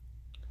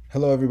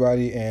Hello,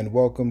 everybody, and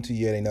welcome to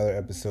yet another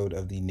episode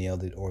of the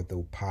Nailed It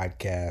Ortho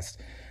podcast.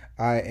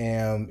 I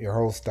am your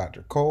host,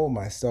 Dr. Cole.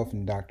 Myself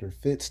and Dr.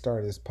 Fitz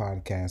started this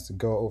podcast to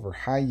go over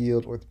high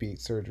yield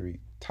orthopedic surgery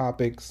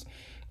topics.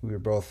 We were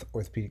both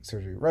orthopedic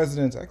surgery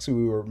residents. Actually,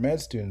 we were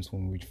med students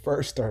when we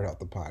first started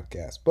out the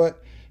podcast,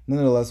 but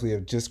nonetheless, we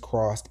have just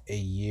crossed a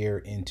year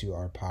into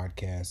our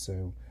podcast.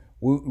 So,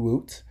 woot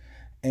woot.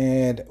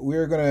 And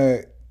we're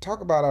going to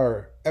talk about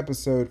our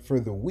episode for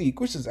the week,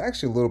 which is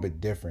actually a little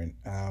bit different,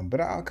 but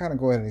I'll kind of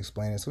go ahead and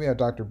explain it. So we have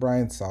Dr.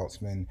 Brian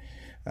Saltzman.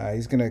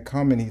 He's going to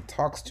come and he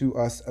talks to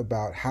us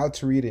about how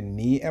to read a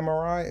knee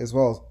MRI as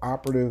well as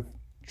operative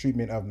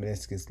treatment of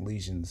meniscus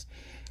lesions.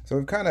 So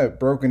we've kind of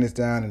broken this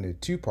down into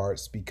two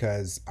parts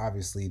because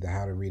obviously the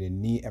how to read a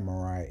knee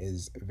MRI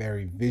is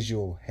very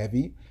visual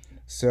heavy.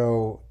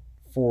 So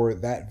for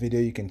that video,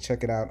 you can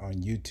check it out on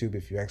YouTube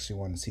if you actually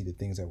want to see the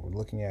things that we're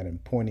looking at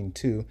and pointing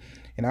to.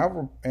 And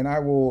I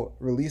will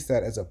release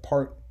that as a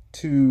part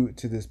two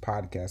to this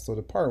podcast. So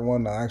the part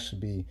one will actually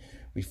be,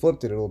 we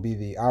flipped it. It'll be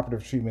the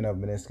operative treatment of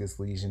meniscus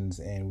lesions,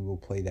 and we will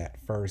play that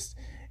first.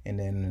 And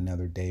then in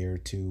another day or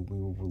two, we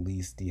will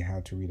release the how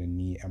to read a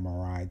knee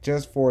MRI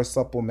just for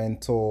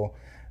supplemental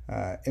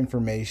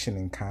information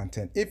and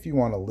content if you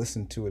want to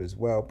listen to it as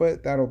well.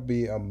 But that'll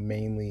be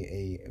mainly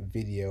a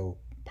video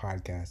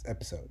podcast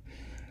episode.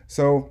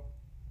 So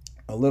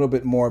a little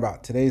bit more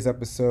about today's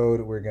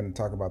episode. We're going to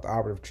talk about the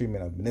operative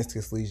treatment of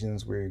meniscus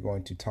lesions. We're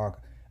going to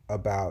talk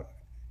about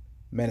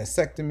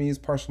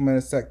meniscectomies, partial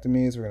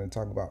meniscectomies. We're going to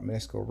talk about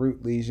meniscal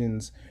root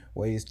lesions,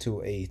 ways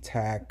to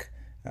attack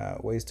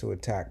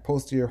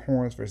posterior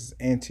horns versus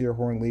anterior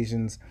horn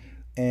lesions.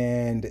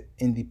 And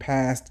in the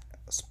past,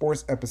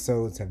 sports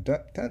episodes have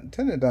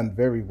done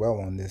very well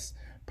on this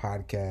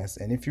podcast.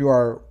 And if you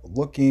are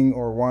looking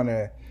or want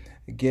to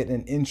get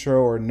an intro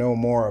or know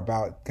more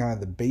about kind of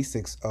the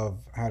basics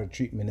of how to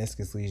treat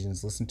meniscus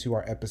lesions, listen to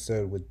our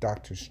episode with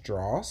Dr.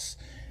 Strauss.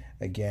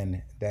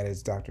 Again, that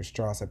is Dr.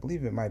 Strauss. I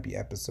believe it might be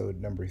episode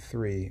number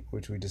 3,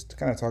 which we just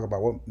kind of talk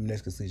about what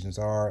meniscus lesions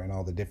are and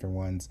all the different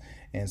ones.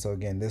 And so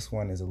again, this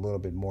one is a little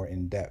bit more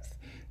in depth.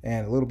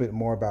 And a little bit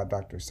more about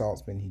Dr.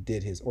 Saltzman. He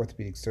did his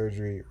orthopedic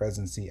surgery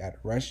residency at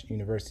Rush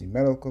University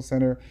Medical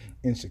Center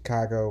in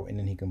Chicago, and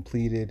then he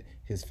completed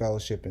his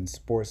fellowship in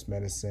sports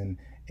medicine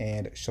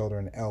and shoulder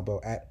and elbow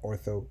at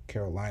Ortho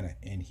Carolina,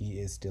 and he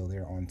is still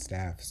there on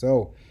staff.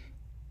 So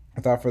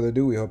without further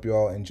ado, we hope you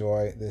all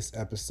enjoy this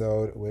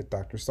episode with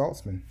Dr.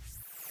 Saltzman.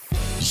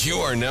 You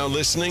are now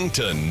listening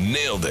to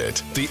Nailed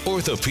It, the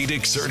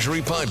Orthopedic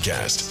Surgery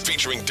Podcast,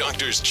 featuring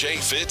Doctors Jay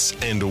Fitz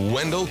and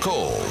Wendell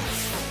Cole.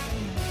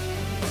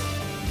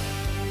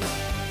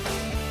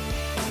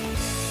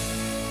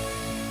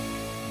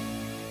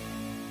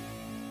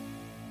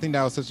 I think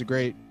that was such a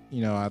great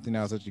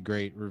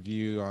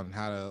review on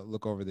how to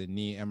look over the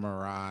knee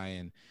MRI,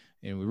 and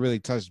we really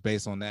touched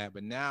base on that.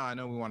 But now I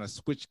know we want to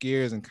switch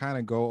gears and kind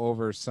of go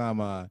over some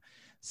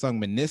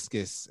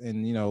meniscus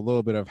and a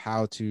little bit of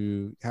how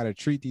to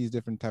treat these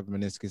different type of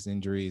meniscus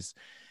injuries,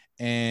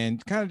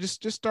 and kind of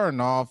just starting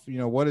off.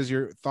 What is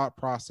your thought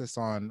process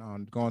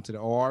on going to the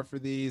OR for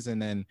these, and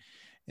then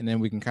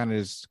we can kind of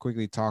just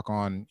quickly talk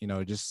on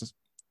just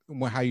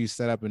how you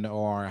set up in the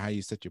OR, how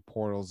you set your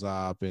portals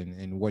up,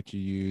 and what you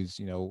use,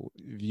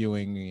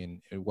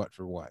 viewing and what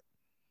for what.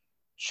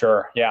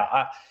 Sure.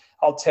 Yeah.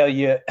 I'll tell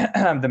you,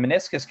 the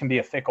meniscus can be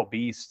a fickle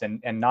beast,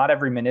 and not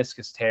every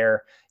meniscus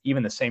tear,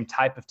 even the same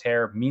type of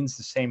tear, means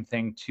the same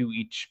thing to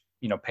each,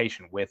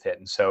 patient with it.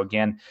 And so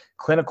again,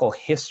 clinical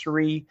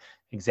history,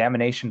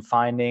 examination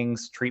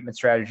findings, treatment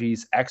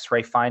strategies,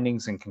 X-ray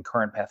findings, and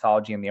concurrent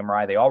pathology in the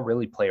MRI, they all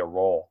really play a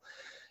role.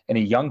 In a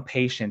young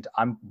patient,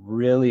 I'm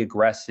really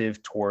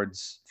aggressive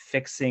towards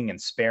fixing and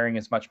sparing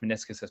as much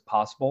meniscus as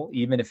possible,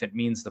 even if it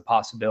means the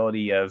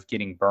possibility of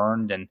getting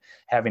burned and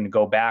having to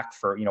go back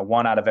for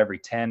 1 out of every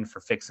 10 for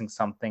fixing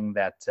something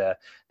that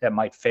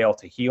might fail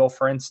to heal,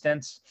 for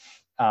instance.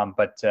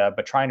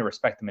 But trying to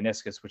respect the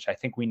meniscus, which I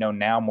think we know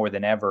now more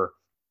than ever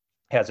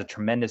has a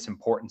tremendous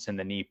importance in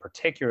the knee,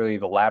 particularly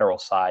the lateral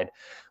side,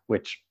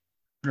 which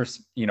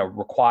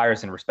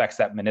requires and respects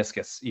that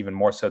meniscus even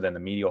more so than the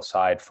medial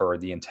side for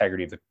the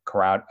integrity of the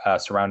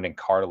surrounding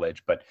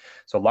cartilage. But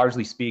so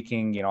largely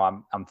speaking,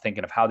 I'm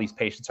thinking of how these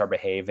patients are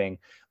behaving,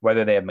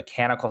 whether they have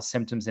mechanical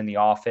symptoms in the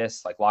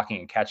office, like locking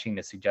and catching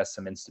to suggest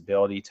some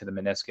instability to the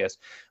meniscus,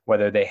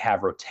 whether they have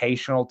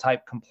rotational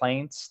type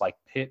complaints like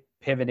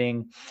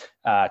pivoting,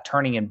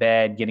 turning in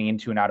bed, getting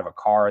into and out of a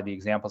car, the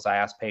examples I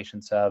ask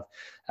patients of,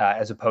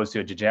 as opposed to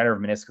a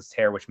degenerative meniscus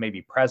tear, which may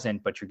be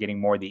present, but you're getting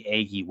more the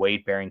achy,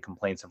 weight-bearing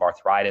complaints of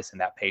arthritis in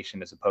that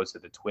patient as opposed to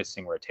the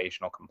twisting,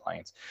 rotational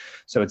complaints.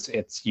 So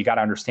it's you got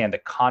to understand the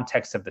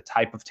context of the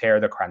type of tear,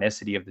 the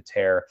chronicity of the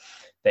tear,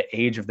 the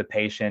age of the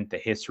patient, the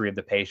history of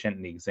the patient,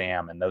 and the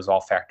exam, and those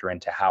all factor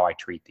into how I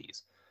treat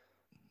these.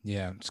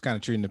 Yeah, just kind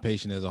of treating the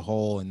patient as a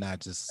whole and not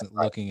just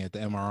looking at the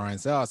MRI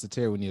and say, oh, it's a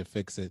tear, we need to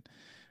fix it.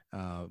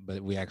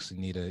 But we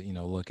actually need to,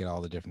 look at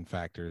all the different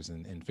factors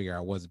and figure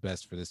out what's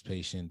best for this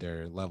patient,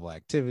 their level of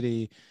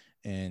activity,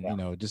 and,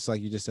 just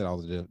like you just said, all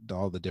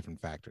the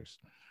different factors.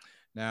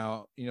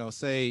 Now,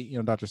 say,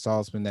 Dr.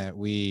 Salzman, that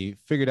we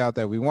figured out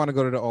that we want to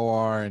go to the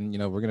OR and,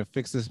 we're going to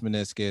fix this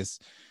meniscus.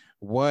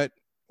 Where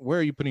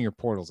are you putting your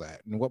portals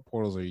at, and what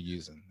portals are you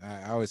using?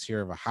 I always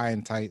hear of a high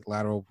and tight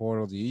lateral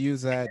portal. Do you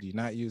use that? Do you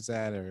not use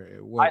that? Or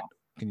what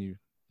can you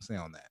say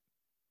on that?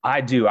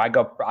 I do. I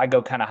go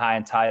kind of high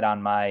and tight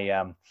on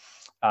my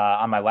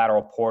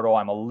lateral portal.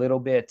 I'm a little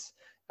bit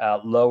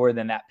lower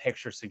than that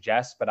picture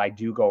suggests, but I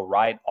do go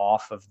right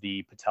off of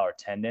the patellar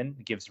tendon.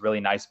 It gives really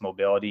nice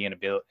mobility and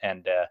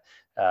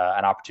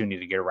an opportunity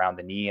to get around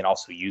the knee, and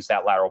also use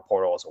that lateral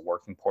portal as a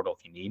working portal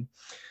if you need.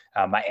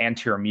 My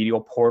anterior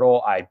medial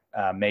portal, I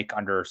make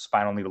under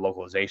spinal needle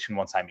localization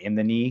once I'm in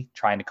the knee,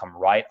 trying to come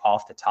right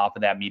off the top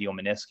of that medial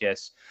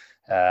meniscus.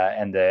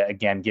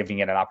 Again, giving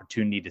it an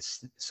opportunity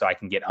so I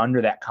can get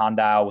under that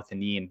condyle with the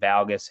knee and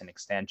valgus and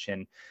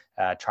extension,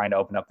 trying to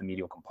open up the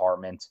medial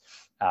compartment.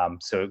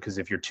 Because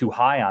if you're too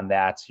high on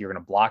that, you're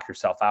going to block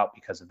yourself out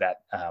because of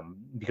that,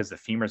 because the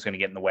femur is going to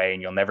get in the way,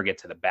 and you'll never get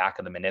to the back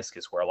of the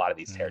meniscus where a lot of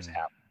these tears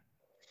happen.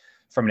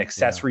 From an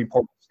accessory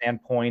portal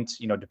standpoint,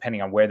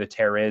 depending on where the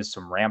tear is,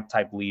 some ramp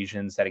type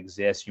lesions that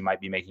exist, you might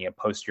be making a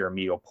posterior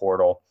medial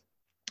portal,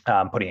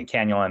 putting a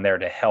cannula in there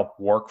to help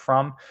work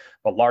from.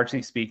 But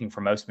largely speaking,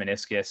 for most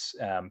meniscus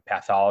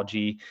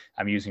pathology,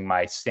 I'm using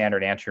my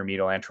standard anterior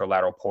medial,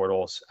 anterolateral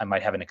portals. I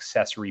might have an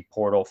accessory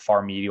portal,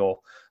 far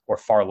medial or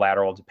far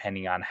lateral,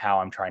 depending on how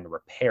I'm trying to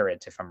repair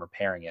it, if I'm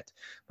repairing it.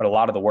 But a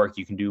lot of the work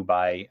you can do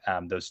by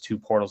those two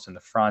portals in the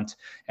front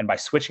and by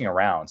switching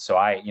around. So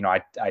I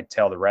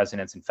tell the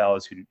residents and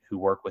fellows who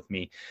work with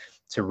me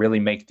to really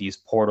make these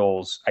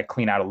portals, I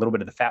clean out a little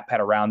bit of the fat pad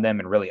around them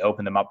and really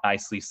open them up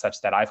nicely,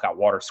 such that I've got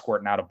water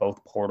squirting out of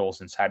both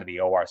portals inside of the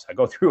OR. So I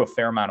go through a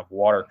fair amount of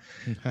water.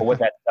 But what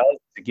that does is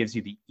it gives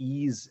you the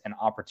ease and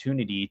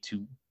opportunity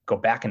to go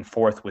back and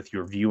forth with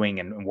your viewing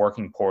and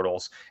working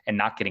portals, and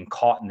not getting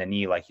caught in the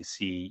knee like you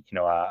see,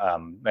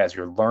 as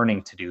you're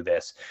learning to do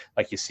this,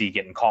 like you see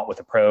getting caught with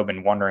a probe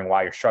and wondering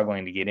why you're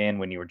struggling to get in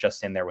when you were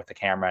just in there with the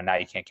camera, and now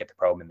you can't get the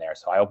probe in there.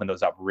 So I open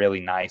those up really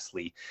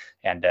nicely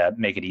and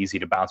make it easy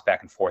to bounce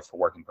back and forth for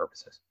working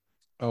purposes.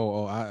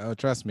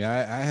 Trust me,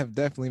 I have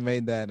definitely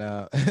made that.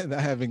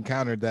 I have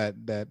encountered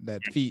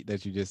that feat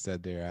that you just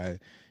said there.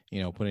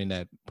 Putting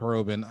that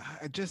probe in.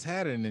 I just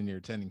had it, and then your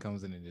tendon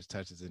comes in and just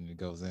touches it and it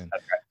goes in.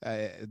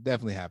 It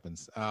definitely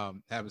happens.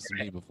 Happens to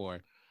me before.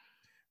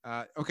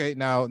 Okay,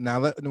 now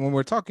when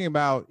we're talking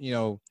about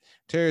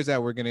tears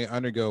that we're going to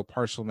undergo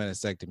partial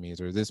meniscectomies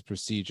or this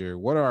procedure,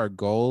 what are our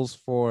goals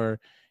for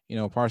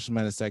partial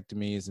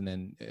meniscectomies, and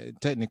then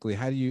technically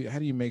how do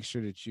you make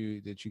sure that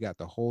you got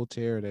the whole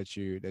tear, that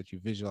you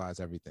visualize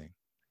everything?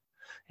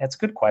 That's a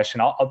good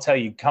question. I'll tell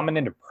you, coming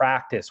into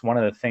practice, one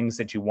of the things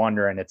that you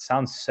wonder, and it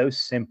sounds so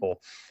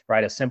simple,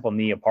 right? A simple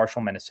knee, a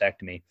partial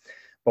meniscectomy,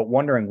 but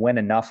wondering when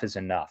enough is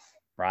enough,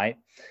 right?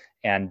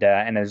 And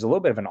there's a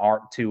little bit of an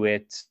art to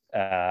it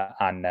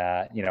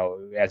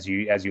as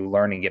you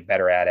learn and get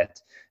better at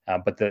it.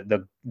 But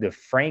the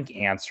frank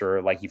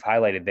answer, like you've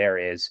highlighted there,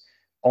 is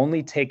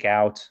only take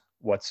out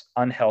what's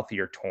unhealthy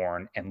or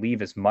torn and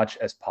leave as much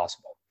as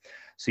possible.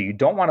 So you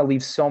don't want to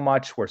leave so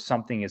much where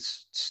something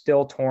is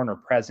still torn or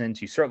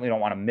present. You certainly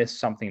don't want to miss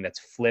something that's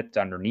flipped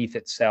underneath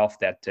itself,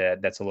 that's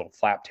a little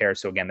flap tear.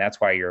 So again,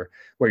 that's where your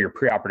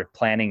preoperative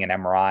planning and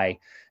MRI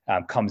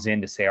comes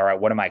in to say, all right,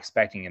 what am I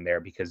expecting in there?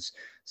 Because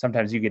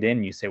sometimes you get in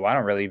and you say, well, I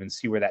don't really even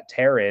see where that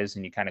tear is,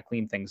 and you kind of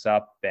clean things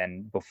up,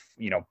 and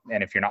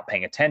and if you're not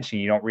paying attention,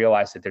 you don't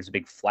realize that there's a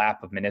big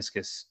flap of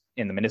meniscus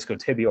in the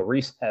meniscotibial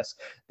recess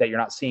that you're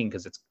not seeing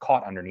because it's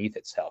caught underneath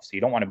itself. So you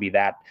don't want to be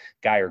that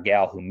guy or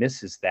gal who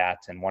misses that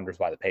and wonders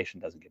why the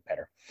patient doesn't get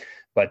better.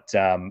 But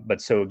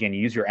so again, you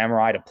use your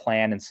MRI to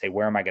plan and say,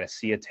 where am I going to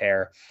see a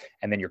tear?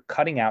 And then you're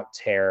cutting out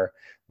tear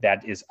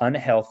that is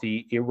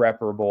unhealthy,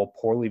 irreparable,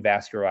 poorly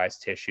vascularized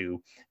tissue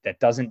that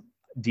doesn't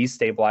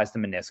destabilize the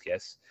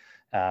meniscus,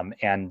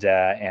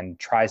 and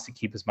tries to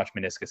keep as much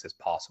meniscus as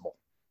possible,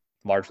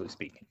 largely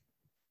speaking.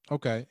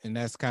 Okay. And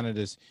that's kind of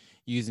just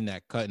using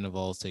that cut and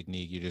avulse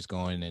technique. You're just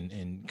going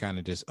and kind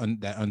of just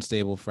that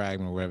unstable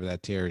fragment, wherever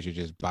that tear is, you're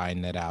just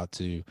binding that out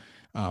to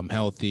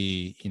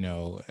healthy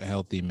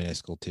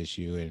meniscal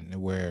tissue, and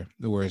where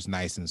it's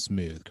nice and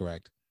smooth,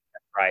 correct?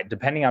 Right.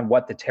 Depending on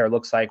what the tear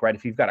looks like, right?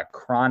 If you've got a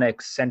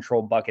chronic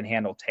central bucket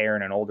handle tear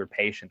in an older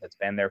patient that's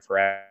been there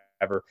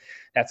forever,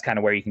 that's kind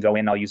of where you can go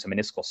in. I'll use a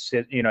meniscal,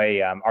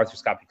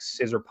 arthroscopic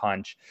scissor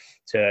punch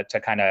to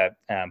kind of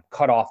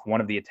cut off one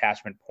of the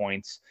attachment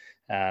points,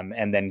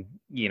 and then,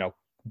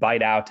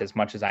 bite out as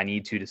much as I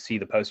need to see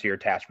the posterior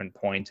attachment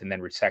point, and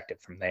then resect it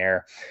from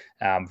there.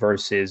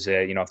 Versus,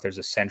 if there's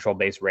a central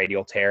base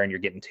radial tear and you're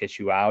getting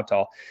tissue out,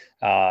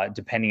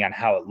 depending on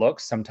how it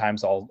looks,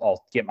 sometimes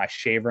I'll get my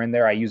shaver in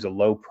there. I use a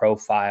low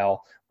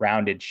profile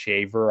rounded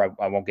shaver.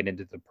 I won't get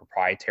into the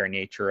proprietary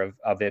nature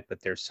of it,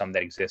 but there's some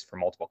that exist for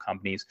multiple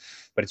companies,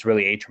 but it's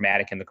really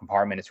atraumatic in the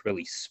compartment. It's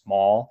really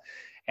small,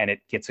 and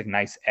it gets a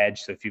nice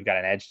edge. So if you've got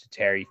an edge to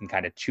tear, you can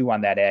kind of chew on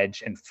that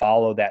edge and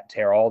follow that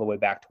tear all the way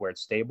back to where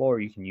it's stable, or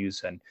you can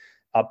use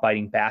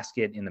up-biting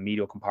basket in the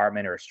medial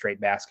compartment or a straight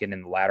basket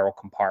in the lateral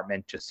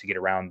compartment, just to get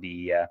around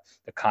the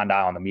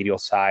condyle on the medial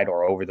side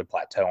or over the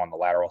plateau on the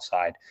lateral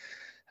side,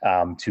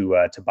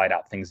 to bite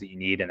out things that you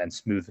need, and then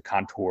smooth the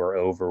contour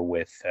over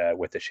with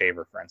a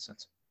shaver, for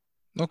instance.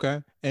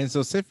 Okay. And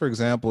so say, for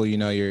example,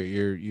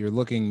 you're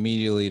looking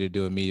medially to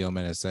do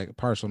a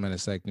partial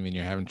meniscectomy, and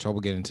you're having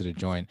trouble getting to the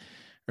joint,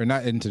 or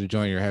not into the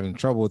joint, you're having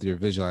trouble with your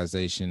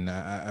visualization.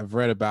 I've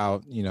read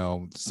about,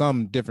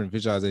 some different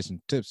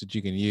visualization tips that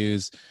you can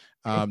use.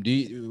 Can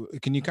you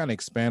kind of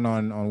expand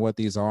on what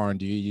these are, and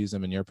do you use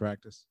them in your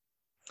practice?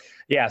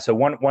 Yeah. So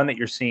one that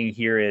you're seeing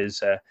here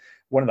is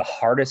one of the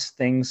hardest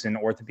things in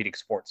orthopedic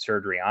sports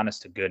surgery,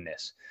 honest to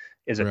goodness,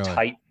 is a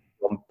tight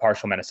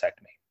partial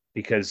meniscectomy.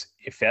 Because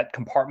if that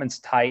compartment's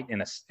tight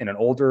in an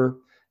older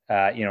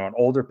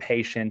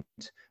patient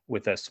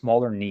with a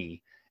smaller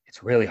knee,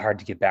 it's really hard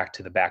to get back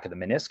to the back of the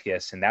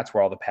meniscus, and that's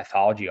where all the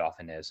pathology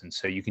often is. And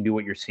so you can do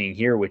what you're seeing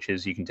here, which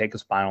is you can take a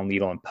spinal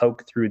needle and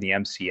poke through the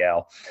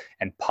MCL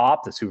and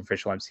pop the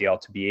superficial MCL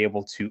to be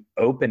able to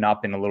open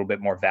up in a little bit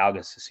more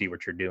valgus to see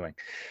what you're doing.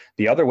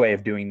 The other way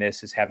of doing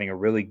this is having a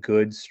really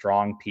good,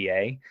 strong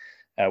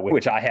PA,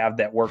 which I have,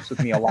 that works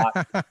with me a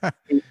lot.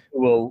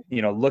 Will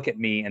look at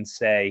me and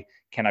say,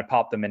 can I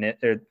pop pop the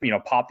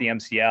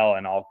MCL,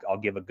 and I'll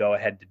give a go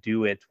ahead to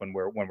do it when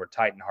we're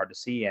tight and hard to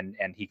see, and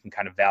he can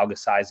kind of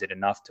valgusize it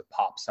enough to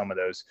pop some of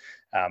those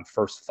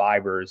first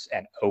fibers,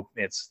 and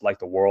it's like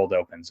the world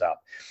opens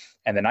up.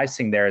 And the nice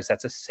thing there is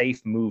that's a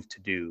safe move to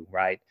do,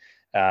 right?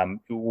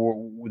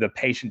 The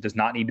patient does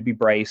not need to be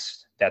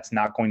braced. That's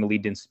not going to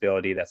lead to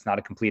instability. That's not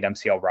a complete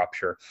MCL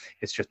rupture.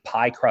 It's just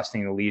pie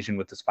crusting the lesion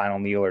with the spinal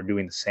needle, or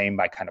doing the same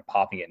by kind of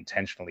popping it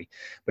intentionally.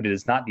 But it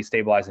is not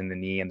destabilizing the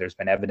knee, and there's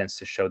been evidence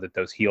to show that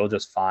those heal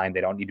just fine.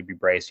 They don't need to be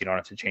braced. You don't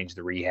have to change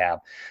the rehab.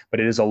 But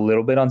it is a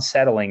little bit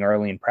unsettling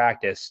early in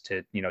practice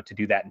to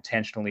do that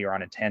intentionally or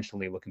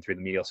unintentionally, looking through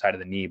the medial side of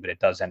the knee, but it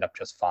does end up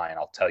just fine,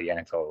 I'll tell you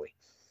anecdotally.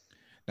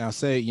 Now,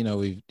 say,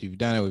 we've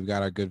done it, we've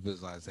got our good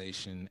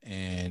visualization,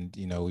 and,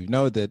 we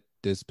know that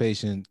this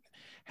patient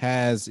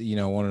has,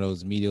 one of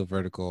those medial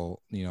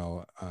vertical,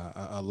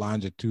 a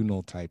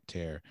longitudinal type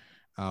tear.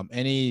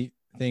 Any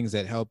things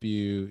that help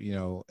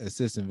you,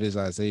 assist in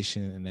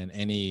visualization, and then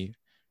any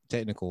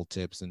technical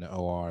tips in the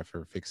OR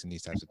for fixing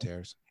these types of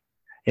tears?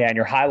 Yeah, and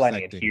you're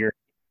highlighting it here.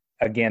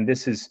 Again,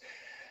 this is,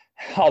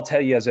 I'll tell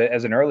you, as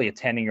an early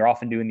attending, you're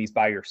often doing these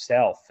by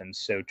yourself, and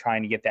so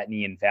trying to get that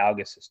knee in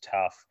valgus is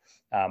tough.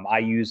 I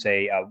use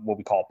what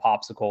we call a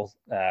popsicle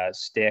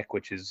stick,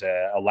 which is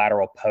a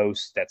lateral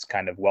post that's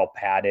kind of well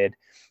padded,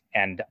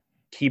 and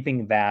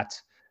keeping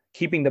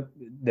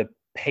the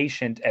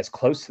patient as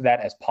close to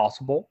that as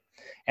possible,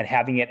 and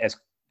having it as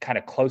kind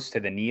of close to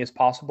the knee as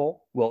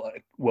possible will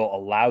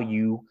allow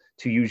you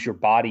to use your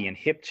body and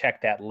hip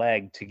check that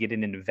leg to get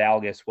it into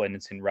valgus when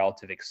it's in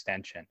relative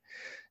extension.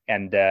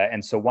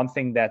 And so one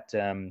thing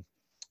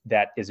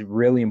that is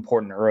really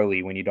important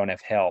early when you don't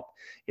have help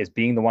is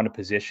being the one to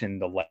position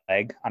the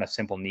leg on a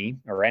simple knee,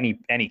 or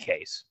any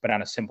case, but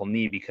on a simple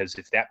knee, because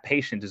if that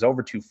patient is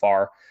over too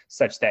far,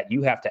 such that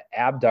you have to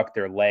abduct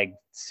their leg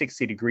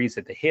 60 degrees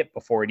at the hip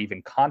before it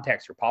even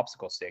contacts your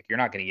popsicle stick, you're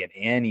not going to get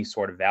any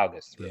sort of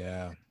valgus through.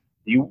 Yeah.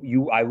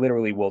 I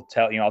literally will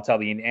tell the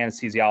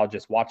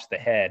anesthesiologist, watch the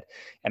head,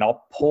 and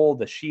I'll pull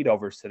the sheet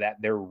over so that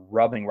they're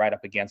rubbing right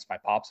up against my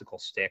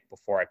popsicle stick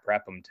before I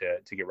prep them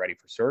to get ready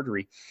for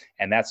surgery.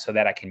 And that's so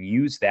that I can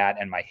use that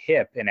and my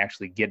hip and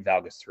actually get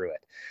valgus through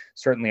it.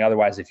 Certainly,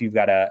 otherwise, if you've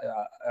got a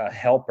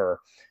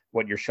helper,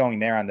 what you're showing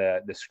there on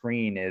the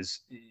screen is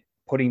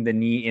putting the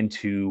knee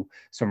into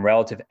some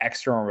relative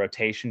external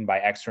rotation by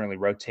externally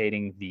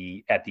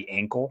rotating at the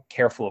ankle.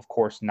 Careful, of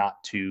course,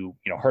 not to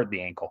hurt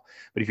the ankle.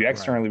 But if you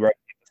externally rotate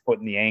the foot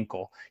in the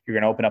ankle, you're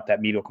going to open up that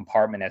medial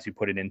compartment as you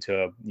put it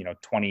into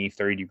 20,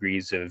 30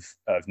 degrees of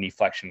knee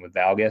flexion with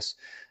valgus.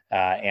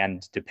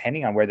 And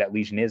depending on where that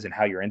lesion is and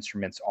how your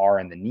instruments are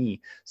in the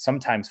knee,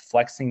 sometimes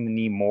flexing the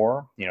knee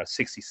more,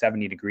 60,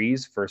 70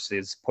 degrees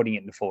versus putting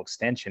it into full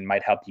extension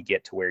might help you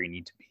get to where you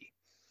need to be.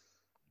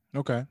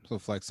 Okay, so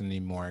flexing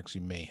the knee more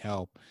actually may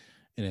help.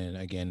 And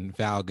then again,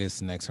 valgus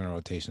and external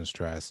rotation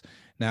stress.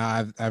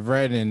 Now I've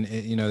read, and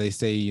they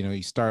say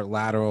you start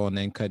lateral and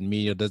then cut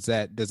medial. Does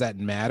that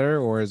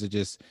matter, or is it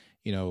just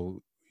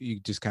you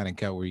just kind of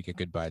cut where you get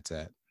good bites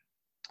at?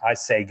 I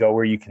say go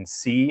where you can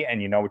see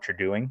and you know what you're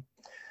doing.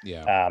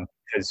 Yeah.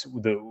 Because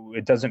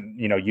it doesn't,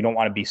 you don't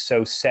want to be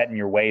so set in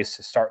your ways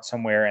to start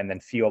somewhere and then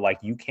feel like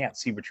you can't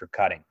see what you're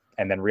cutting,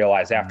 and then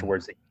realize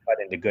afterwards that you cut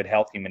into good,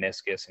 healthy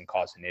meniscus and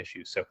cause an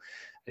issue. So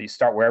you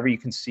start wherever you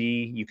can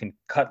see. You can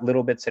cut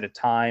little bits at a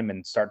time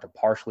and start to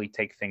partially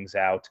take things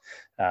out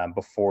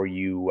before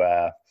you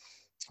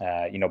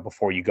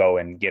go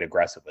and get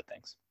aggressive with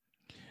things.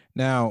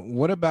 Now,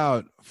 what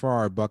about for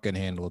our bucket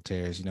handle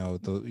tears? We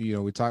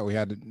talked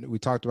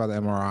about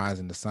the MRIs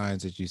and the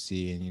signs that you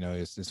see, and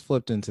it's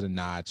flipped into the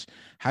notch.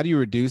 How do you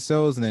reduce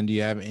those? And then do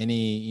you have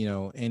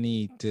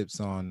any tips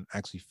on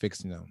actually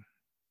fixing them?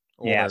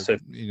 Or,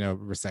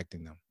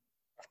 resecting them?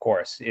 Of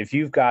course, if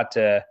you've got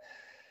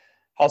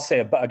I'll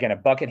say again,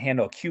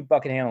 acute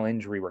bucket handle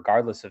injury,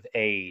 regardless of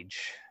age,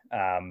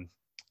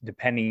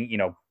 depending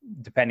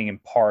in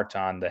part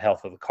on the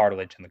health of the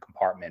cartilage in the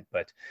compartment.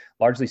 But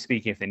largely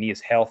speaking, if the knee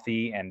is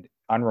healthy and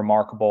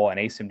unremarkable and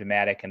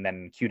asymptomatic, and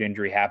then acute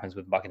injury happens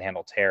with bucket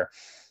handle tear,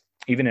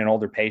 even in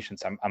older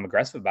patients, I'm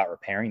aggressive about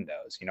repairing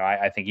those.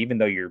 I think even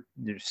though you're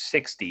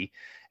 60,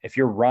 if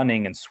you're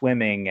running and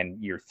swimming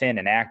and you're thin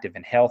and active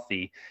and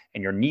healthy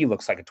and your knee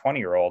looks like a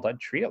 20-year-old, I'd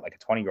treat it like a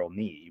 20-year-old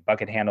knee. You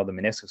bucket handle the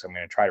meniscus, I'm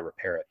going to try to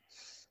repair it.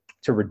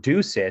 To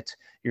reduce it,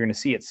 you're going to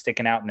see it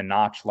sticking out in the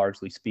notch,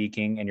 largely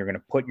speaking, and you're going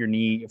to put your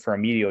knee for a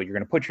medial, you're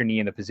going to put your knee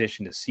in the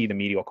position to see the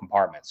medial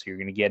compartment. So you're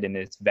going to get in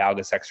its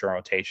valgus external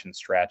rotation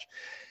stretch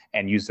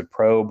and use the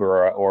probe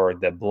or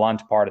the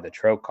blunt part of the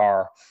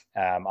trocar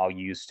I'll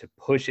use to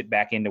push it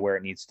back into where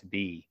it needs to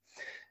be.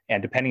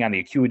 And depending on the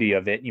acuity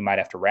of it, you might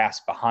have to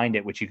rasp behind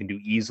it, which you can do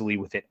easily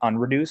with it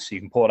unreduced. So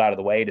you can pull it out of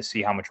the way to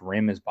see how much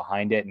rim is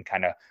behind it and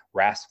kind of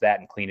rasp that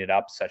and clean it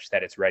up such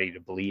that it's ready to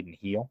bleed and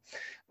heal.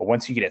 But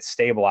once you get it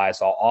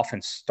stabilized, I'll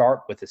often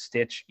start with a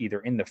stitch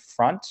either in the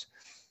front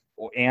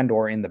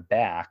or in the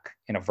back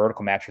in a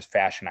vertical mattress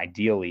fashion,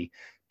 ideally,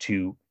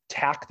 to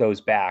tack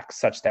those back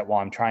such that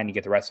while I'm trying to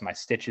get the rest of my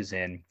stitches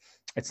in,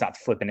 it's not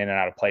flipping in and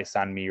out of place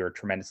on me or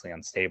tremendously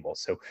unstable.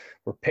 So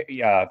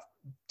we're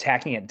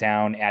tacking it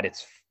down at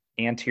its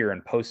anterior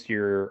and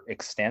posterior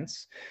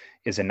extents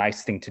is a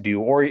nice thing to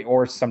do,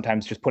 or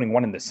sometimes just putting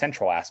one in the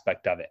central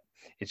aspect of it.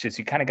 It's just,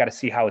 you kind of got to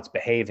see how it's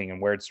behaving and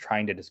where it's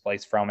trying to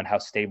displace from and how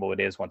stable it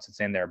is once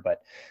it's in there.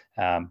 But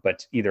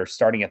either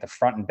starting at the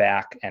front and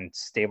back and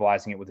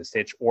stabilizing it with a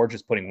stitch, or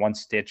just putting one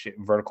stitch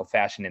in vertical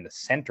fashion in the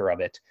center of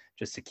it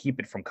just to keep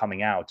it from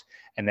coming out,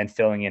 and then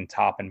filling in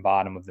top and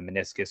bottom of the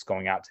meniscus,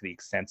 going out to the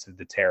extents of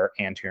the tear,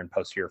 anterior and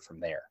posterior from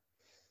there.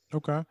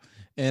 Okay.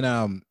 And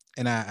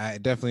I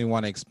definitely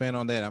want to expand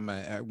on that. I'm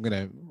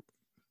gonna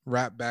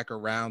wrap back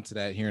around to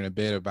that here in a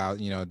bit about,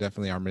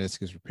 definitely our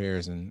meniscus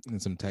repairs and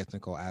some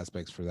technical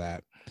aspects for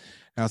that.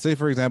 Now, say,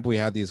 for example, we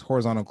have these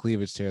horizontal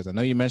cleavage tears. I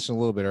know you mentioned a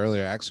little bit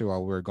earlier, actually,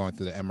 while we were going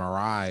through the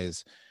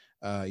MRIs,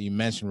 you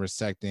mentioned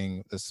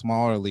resecting the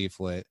smaller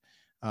leaflet.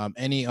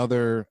 Any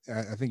other,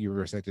 I think you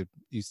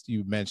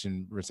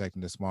mentioned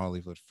resecting the smaller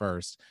leaflet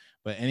first,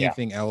 but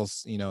anything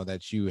else,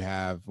 that you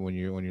have when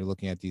you're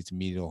looking at these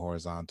medial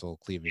horizontal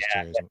cleavage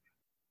tears?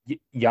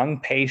 Young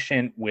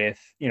patient with,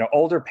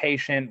 older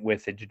patient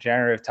with a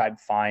degenerative type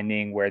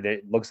finding where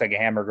it looks like a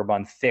hamburger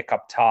bun, thick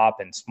up top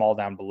and small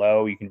down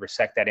below. You can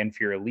resect that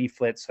inferior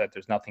leaflet so that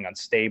there's nothing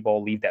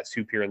unstable, leave that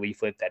superior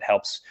leaflet that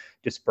helps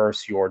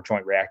disperse your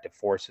joint reactive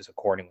forces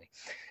accordingly.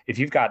 If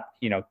you've got,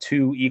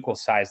 2 equal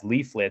sized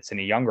leaflets in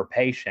a younger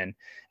patient,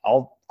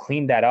 I'll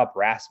clean that up,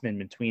 rasp in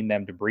between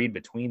them, debride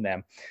between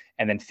them,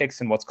 and then fix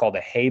in what's called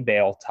a hay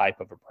bale type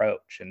of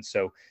approach. And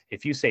so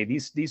if you say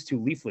these 2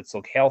 leaflets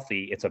look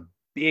healthy, it's a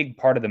big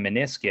part of the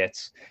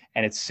meniscus,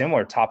 and it's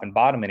similar top and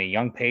bottom in a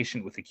young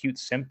patient with acute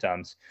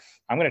symptoms,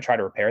 I'm going to try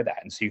to repair that.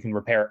 And so you can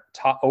repair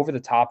over the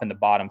top and the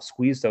bottom,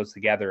 squeeze those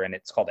together, and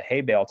it's called a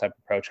hay bale type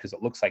approach because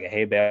it looks like a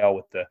hay bale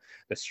with the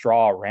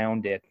straw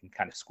around it and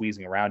kind of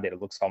squeezing around it. It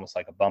looks almost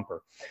like a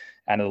bumper.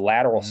 And on the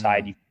lateral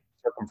side, you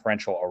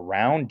circumferential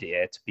around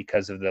it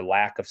because of the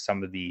lack of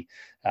some of the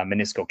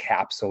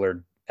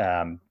meniscocapsular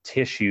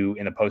tissue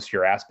in the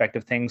posterior aspect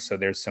of things. So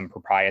there's some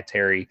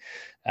proprietary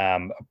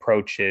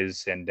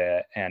approaches and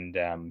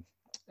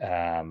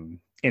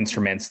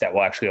instruments that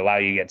will actually allow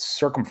you to get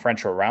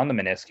circumferential around the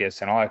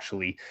meniscus, and I'll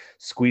actually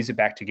squeeze it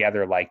back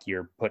together like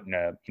you're putting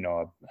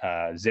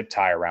a zip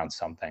tie around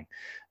something.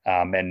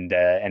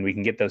 And we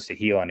can get those to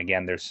heal. And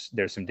again, there's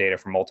some data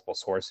from multiple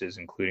sources,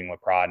 including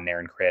Leprod and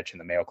Aaron Critch and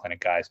the Mayo Clinic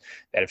guys,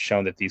 that have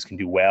shown that these can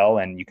do well,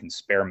 and you can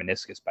spare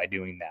meniscus by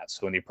doing that.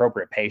 So in the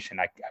appropriate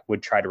patient, I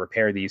would try to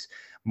repair these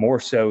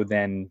more so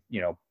than,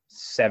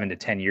 7 to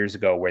 10 years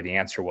ago, where the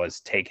answer was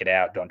take it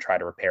out, don't try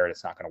to repair it,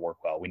 it's not going to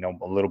work well. We know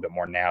a little bit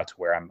more now to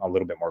where I'm a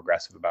little bit more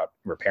aggressive about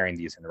repairing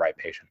these in the right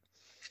patient.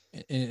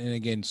 And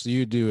again, so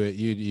you do it,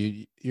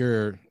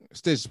 your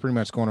stitch is pretty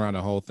much going around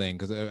the whole thing.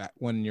 Because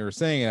when you were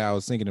saying it, I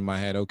was thinking in my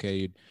head, okay,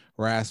 you'd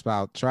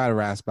try to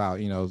rasp out,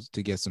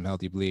 to get some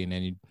healthy bleeding,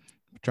 and you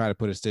try to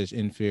put a stitch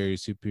inferior,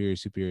 superior,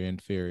 superior,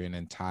 inferior, and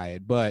then tie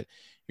it. But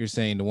you're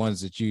saying the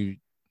ones that you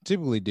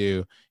typically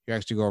do, you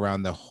actually go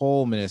around the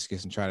whole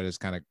meniscus and try to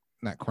just kind of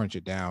not crunch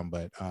it down,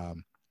 but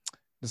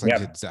just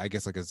like I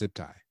guess like a zip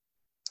tie.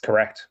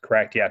 Correct.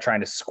 Yeah,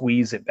 trying to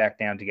squeeze it back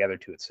down together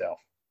to itself.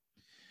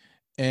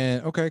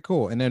 And okay,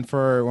 cool. And then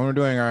for when we're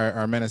doing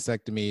our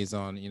meniscectomies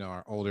on,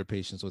 our older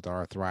patients with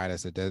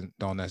arthritis that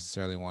don't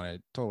necessarily want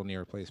a total knee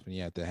replacement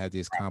yet, that have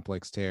these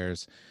complex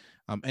tears,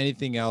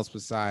 anything else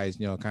besides,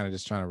 kind of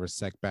just trying to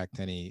resect back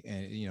to any,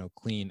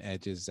 clean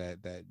edges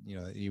that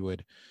you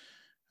would,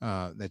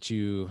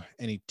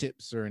 any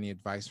tips or any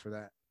advice for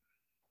that?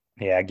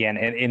 Yeah, again,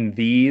 in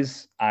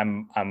these,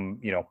 I'm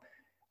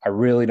I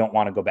really don't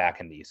want to go back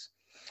in these.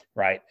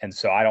 Right. And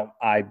so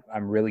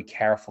I'm really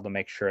careful to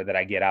make sure that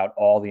I get out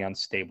all the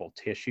unstable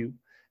tissue,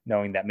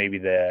 knowing that maybe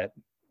the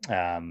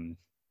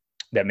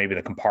that maybe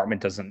the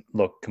compartment doesn't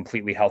look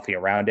completely healthy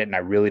around it. And I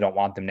really don't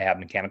want them to have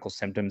mechanical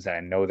symptoms. And I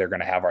know they're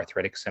going to have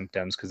arthritic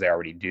symptoms because they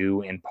already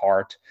do in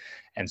part.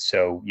 And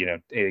so,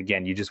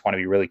 again, you just want to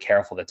be really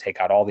careful to take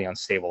out all the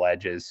unstable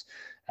edges,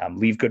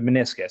 leave good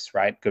meniscus,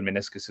 right? Good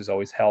meniscus is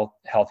always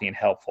healthy and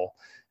helpful,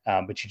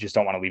 but you just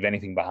don't want to leave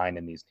anything behind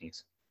in these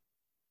knees.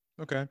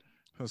 Okay.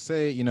 So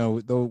say,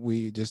 though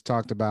we just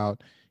talked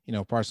about,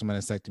 partial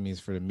meniscectomies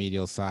for the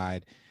medial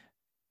side,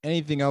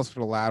 anything else for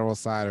the lateral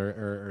side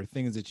or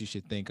things that you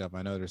should think of?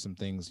 I know there's some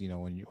things,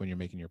 when you're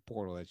making your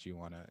portal that you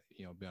want to,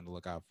 be on the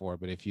lookout for,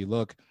 but if you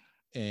look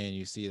and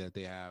you see that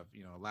they have,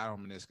 a lateral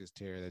meniscus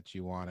tear that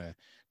you want to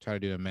try to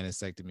do a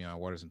meniscectomy on,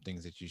 what are some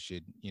things that you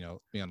should,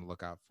 be on the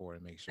lookout for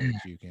and make sure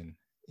that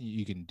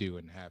you can do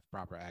and have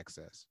proper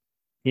access?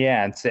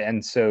 Yeah.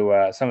 And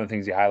so some of the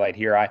things you highlight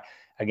here, I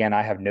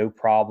have no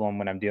problem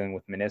when I'm dealing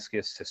with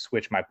meniscus to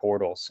switch my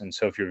portals. And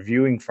so if you're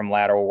viewing from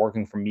lateral,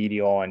 working from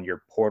medial, and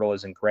your portal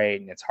isn't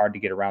great and it's hard to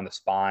get around the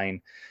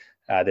spine,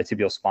 the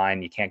tibial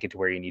spine, you can't get to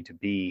where you need to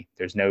be,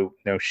 there's no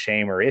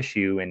shame or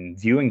issue in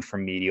viewing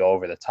from medial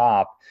over the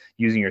top,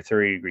 using your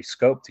 30-degree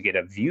scope to get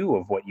a view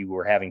of what you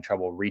were having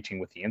trouble reaching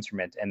with the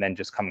instrument, and then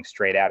just coming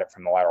straight at it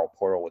from the lateral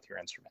portal with your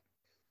instrument.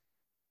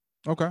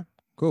 Okay,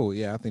 cool.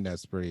 Yeah, I think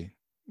that's pretty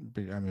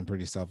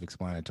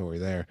self-explanatory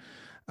there.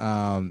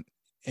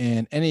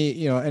 And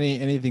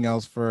anything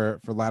else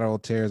for lateral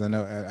tears? I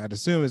know I'd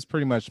assume it's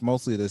pretty much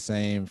mostly the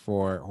same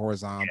for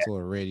horizontal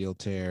or radial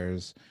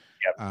tears.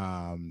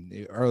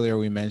 Yep. Earlier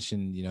we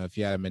mentioned, if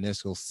you had a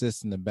meniscal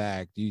cyst in the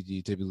back,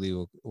 you typically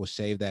will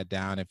shave that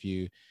down if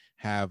you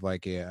have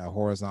like a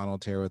horizontal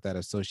tear with that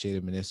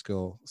associated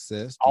meniscal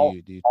cyst. I'll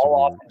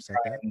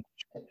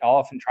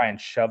often try and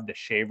shove the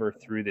shaver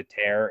through the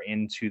tear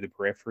into the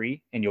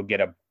periphery, and you'll get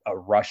a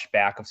rush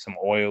back of some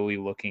oily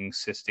looking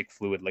cystic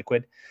fluid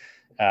liquid.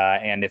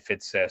 And if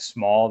it's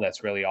small,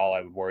 that's really all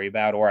I would worry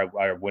about, or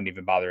I wouldn't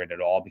even bother it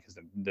at all, because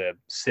the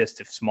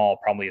cyst, if small,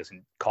 probably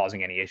isn't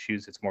causing any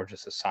issues. It's more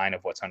just a sign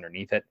of what's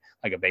underneath it,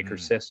 like a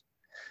Baker's cyst.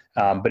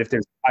 But if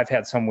I've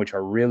had some which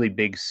are really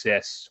big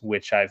cysts,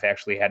 which I've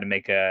actually had to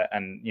make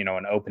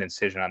an open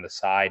incision on the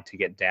side to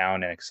get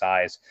down and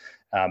excise,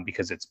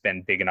 because it's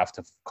been big enough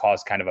to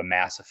cause kind of a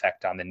mass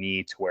effect on the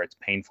knee to where it's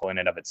painful in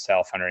and of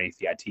itself underneath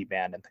the IT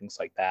band and things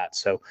like that.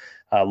 So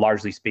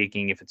largely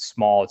speaking, if it's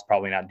small, it's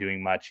probably not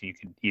doing much. You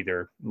can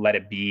either let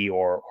it be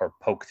or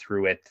poke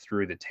through it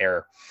through the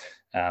tear.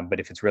 But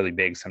if it's really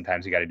big,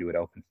 sometimes you got to do it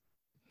open.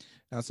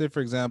 Now, say, for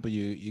example,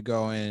 you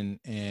go in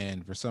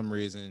and for some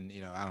reason,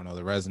 I don't know,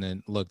 the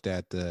resident looked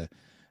at the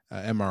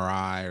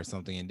MRI or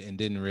something and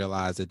didn't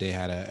realize that they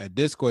had a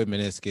discoid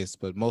meniscus,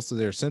 but most of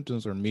their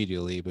symptoms were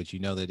medially, but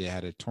that they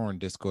had a torn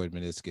discoid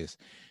meniscus.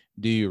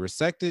 Do you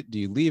resect it? Do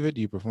you leave it?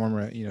 Do you perform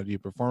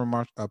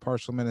a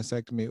partial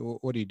meniscectomy?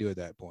 What do you do at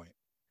that point?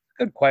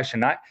 Good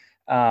question. I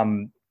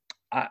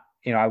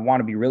want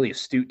to be really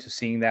astute to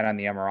seeing that on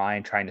the MRI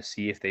and trying to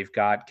see if they've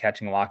got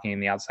catching and locking in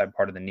the outside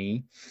part of the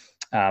knee.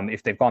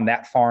 If they've gone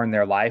that far in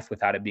their life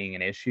without it being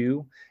an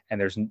issue, and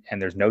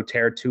there's no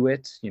tear to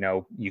it,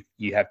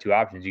 you have two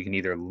options. You can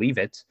either leave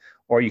it,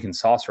 or you can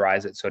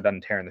saucerize it so it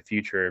doesn't tear in the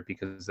future,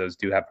 because those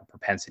do have a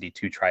propensity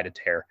to try to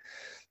tear.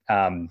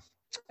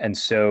 And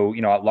so,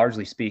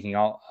 largely speaking,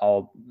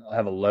 I'll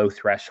have a low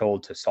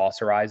threshold to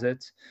saucerize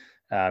it,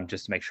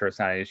 just to make sure it's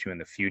not an issue in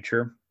the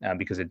future,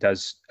 because it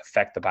does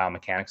affect the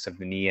biomechanics of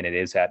the knee, and it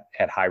is at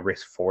high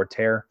risk for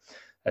tear,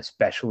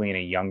 especially in a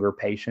younger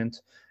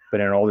patient. But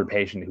in an older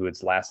patient who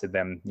it's lasted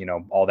them,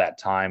 all that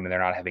time, and they're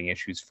not having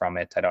issues from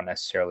it, I don't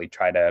necessarily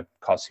try to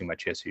cause too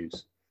much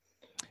issues.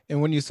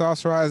 And when you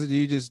saucerize it, do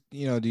you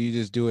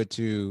just do it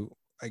to,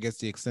 I guess,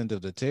 the extent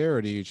of the tear,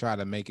 or do you try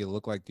to make it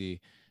look like the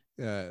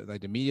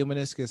medial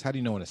meniscus? How do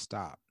you know when to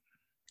stop?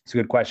 It's a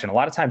good question. A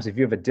lot of times, if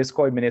you have a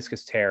discoid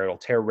meniscus tear, it'll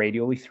tear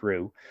radially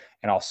through,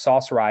 and I'll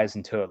saucerize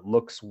until it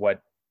looks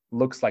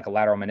like a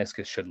lateral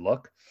meniscus should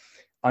look.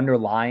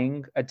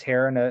 Underlying a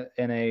tear in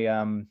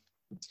a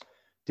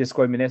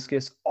discoid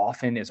meniscus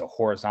often is a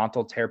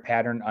horizontal tear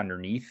pattern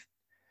underneath.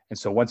 And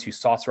so once you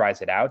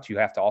saucerize it out, you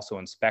have to also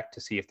inspect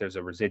to see if there's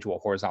a residual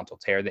horizontal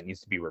tear that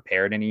needs to be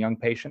repaired in a young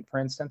patient, for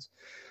instance,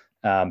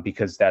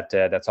 because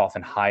that's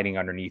often hiding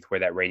underneath where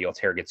that radial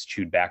tear gets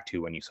chewed back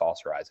to when you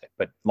saucerize it.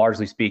 But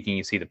largely speaking,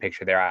 you see the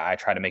picture there. I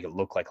try to make it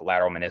look like a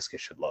lateral meniscus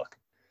should look.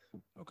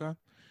 Okay.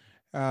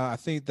 I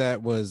think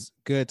that was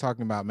good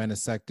talking about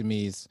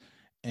meniscectomies,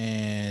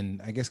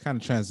 and I guess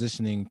kind of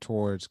transitioning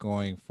towards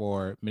going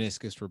for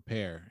meniscus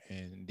repair.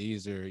 And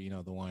these are,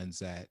 the ones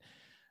that,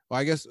 well,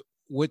 I guess,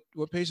 what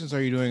patients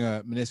are you doing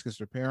a meniscus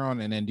repair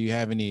on? And then do you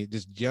have any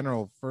just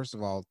general, first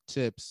of all,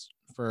 tips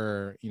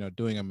for,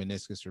 doing a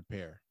meniscus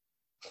repair?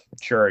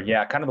 Sure.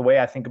 Yeah. Kind of the way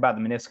I think about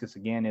the meniscus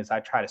again is I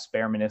try to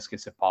spare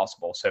meniscus if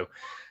possible. So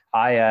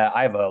I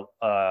have a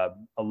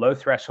low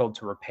threshold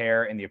to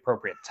repair in the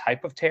appropriate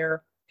type of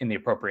tear, in the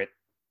appropriate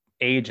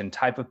age and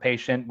type of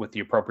patient, with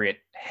the appropriate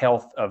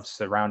health of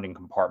surrounding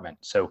compartment.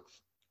 So,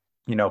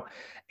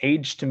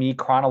 age, to me,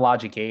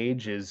 chronologic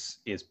age is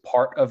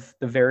part of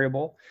the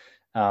variable,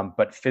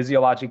 but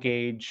physiologic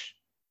age,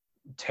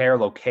 tear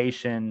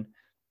location,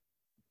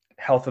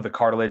 health of the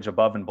cartilage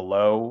above and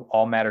below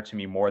all matter to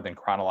me more than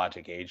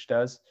chronologic age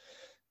does.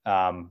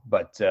 And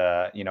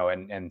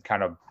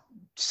kind of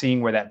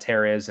seeing where that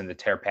tear is and the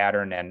tear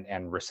pattern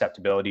and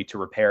receptibility to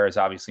repair is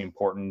obviously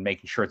important.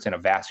 Making sure it's in a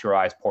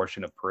vascularized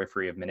portion of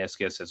periphery of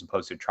meniscus, as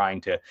opposed to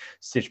trying to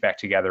stitch back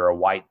together a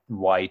white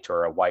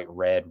or a white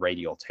red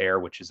radial tear,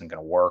 which isn't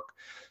going to work.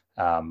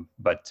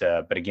 But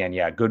again,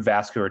 yeah, good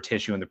vascular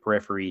tissue in the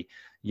periphery,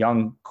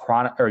 young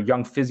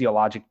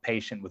physiologic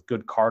patient with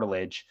good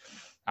cartilage,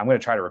 I'm going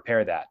to try to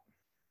repair that.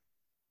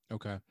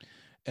 Okay.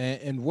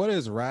 And what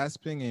is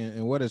rasping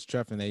and what is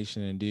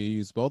trephination? And do you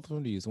use both of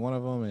them? Do you use one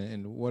of them?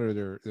 And what are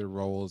their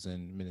roles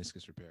in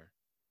meniscus repair?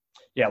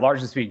 Yeah,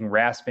 largely speaking,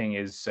 rasping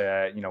is,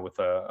 with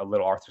a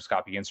little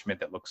arthroscopic instrument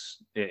that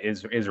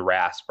is a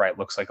rasp, right? It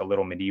looks like a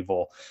little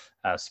medieval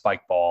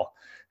spike ball,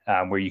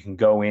 where you can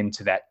go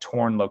into that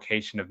torn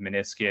location of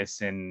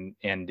meniscus and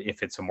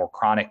if it's a more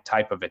chronic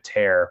type of a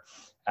tear,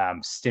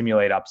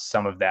 stimulate up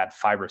some of that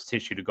fibrous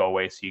tissue to go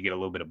away, so you get a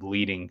little bit of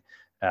bleeding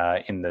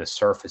in the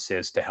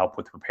surfaces to help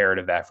with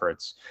reparative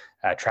efforts.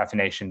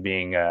 Trephination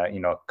being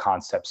a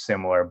concept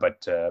similar,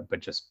 but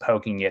just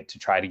poking it to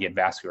try to get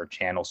vascular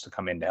channels to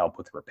come in to help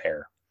with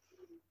repair.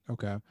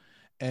 Okay.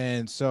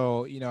 And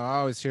so, I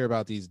always hear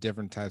about these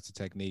different types of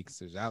techniques.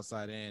 There's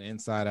outside in,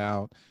 inside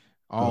out,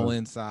 all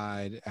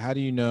inside. How do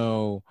you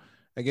know,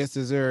 I guess,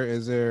 is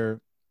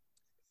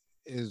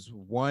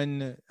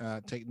one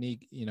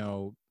technique,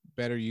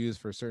 better used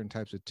for certain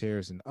types of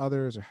tears than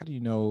others? Or how do you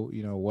know,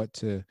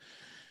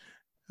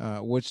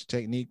 which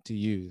technique to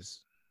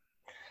use?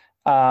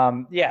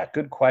 Yeah,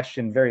 good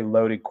question. Very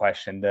loaded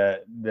question.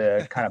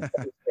 The kind of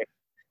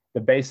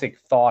the basic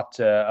thought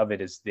of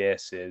it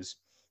is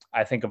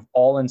I think of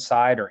all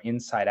inside or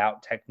inside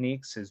out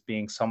techniques as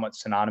being somewhat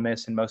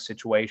synonymous in most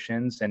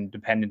situations, and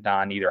dependent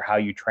on either how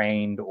you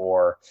trained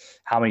or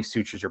how many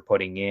sutures you're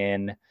putting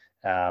in,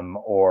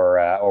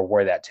 or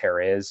where that tear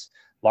is.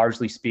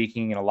 Largely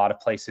speaking, in a lot of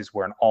places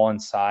where an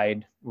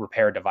all-inside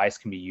repair device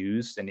can be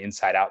used, an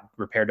inside-out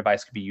repair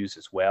device can be used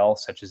as well,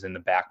 such as in the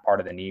back part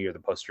of the knee or the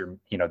posterior,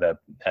 the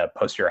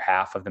posterior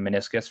half of the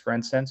meniscus, for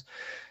instance.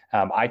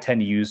 I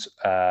tend to use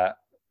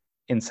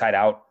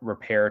inside-out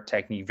repair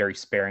technique very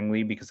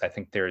sparingly, because I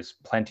think there's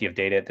plenty of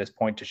data at this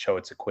point to show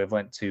it's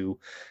equivalent to,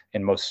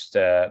 in most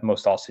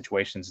all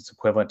situations, it's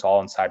equivalent to all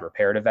inside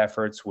reparative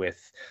efforts,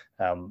 with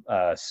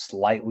a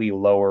slightly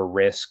lower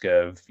risk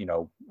of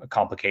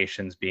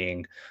complications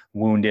being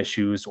wound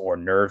issues or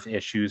nerve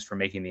issues from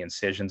making the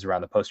incisions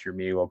around the posterior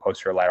medial or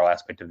posterior lateral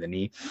aspect of the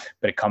knee.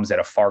 But it comes at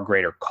a far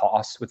greater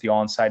cost with the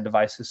all-inside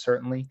devices,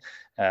 certainly.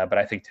 But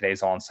I think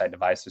today's all-inside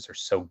devices are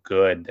so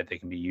good that they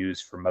can be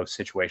used for most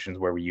situations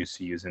where we used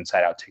to use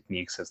inside-out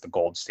techniques as the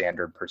gold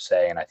standard per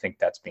se, and I think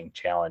that's being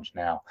challenged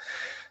now.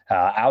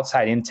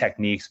 Outside-in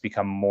techniques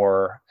become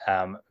more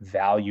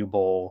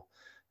valuable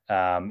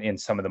in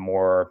some of the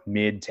more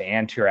mid to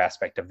anterior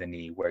aspect of the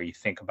knee, where you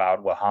think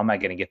about, well, how am I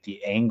going to get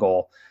the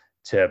angle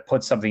to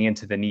put something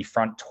into the knee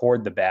front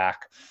toward the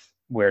back,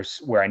 where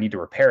I need to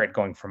repair it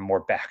going from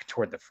more back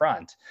toward the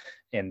front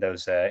in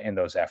those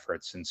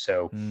efforts. And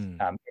so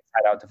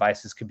inside out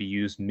devices could be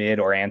used mid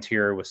or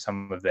anterior with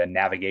some of the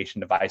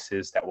navigation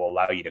devices that will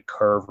allow you to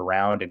curve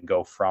around and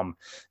go from,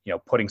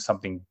 putting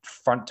something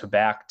front to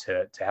back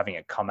to having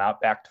it come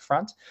out back to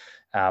front.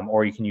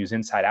 Or you can use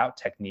inside out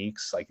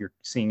techniques like you're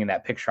seeing in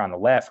that picture on the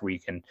left, where you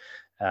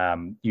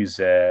can use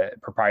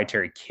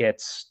proprietary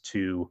kits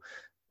to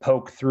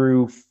poke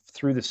through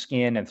the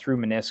skin and through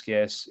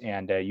meniscus,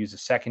 and use a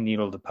second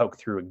needle to poke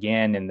through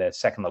again in the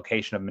second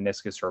location of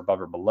meniscus or above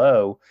or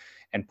below,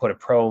 and put a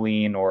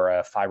Prolene or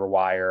a fiber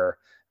wire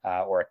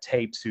or a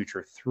tape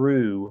suture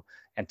through,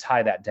 and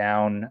tie that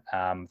down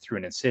through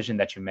an incision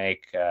that you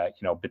make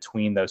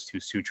between those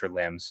two suture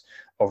limbs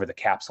over the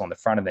capsule on the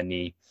front of the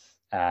knee.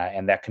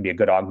 And that can be a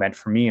good augment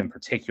for me in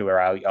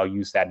particular. I'll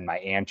use that in my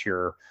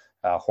anterior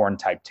horn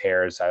type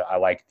tears. I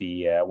like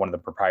the one of the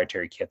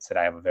proprietary kits that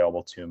I have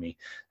available to me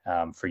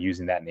for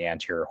using that in the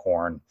anterior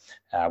horn,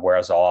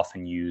 whereas I'll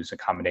often use a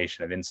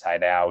combination of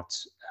inside out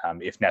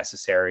if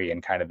necessary,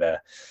 and kind of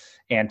the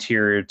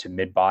anterior to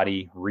mid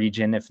body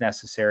region if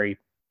necessary.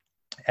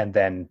 And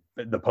then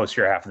the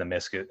posterior half of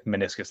the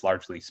meniscus,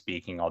 largely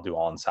speaking, I'll do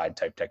all inside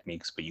type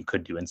techniques, but you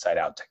could do inside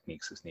out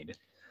techniques as needed.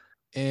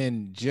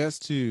 And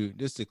just to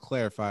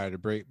clarify, to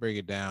break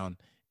it down,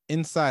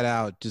 inside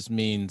out just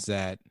means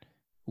that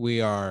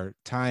we are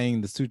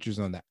tying the sutures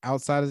on the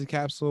outside of the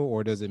capsule,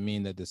 or does it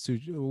mean that the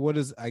suture, what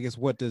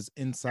does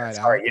inside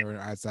out or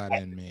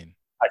outside in mean?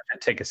 I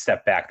should take a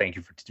step back. Thank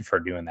you for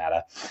doing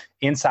that.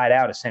 Inside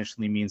out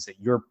essentially means that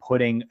you're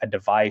putting a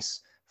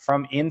device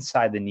from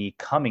inside the knee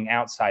coming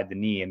outside the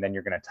knee, and then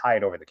you're going to tie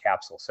it over the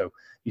capsule. So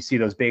you see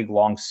those big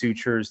long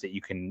sutures that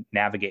you can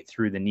navigate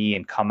through the knee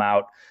and come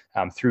out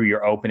through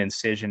your open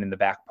incision in the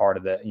back part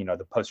of the,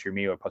 the posterior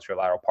medial or posterior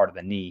lateral part of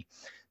the knee.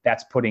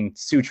 That's putting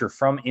suture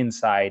from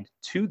inside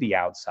to the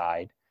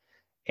outside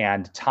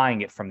and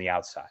tying it from the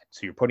outside.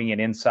 So you're putting it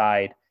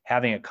inside,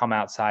 having it come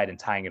outside, and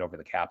tying it over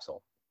the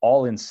capsule.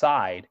 All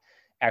inside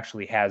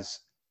actually has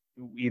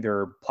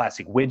either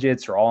plastic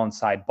widgets or all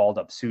inside balled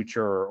up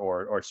suture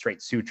or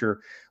straight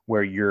suture,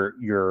 where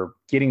you're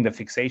getting the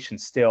fixation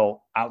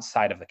still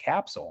outside of the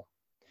capsule,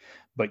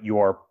 but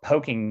you're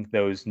poking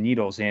those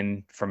needles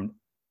in from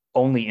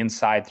only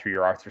inside through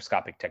your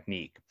arthroscopic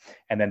technique.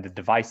 And then the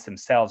device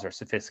themselves are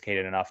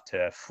sophisticated enough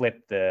to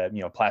flip the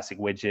plastic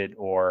widget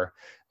or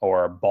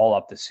ball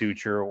up the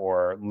suture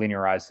or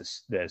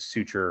linearize the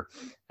suture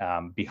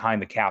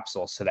behind the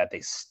capsule so that they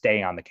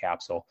stay on the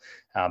capsule.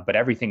 But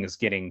everything is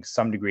getting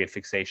some degree of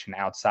fixation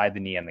outside the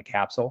knee and the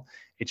capsule.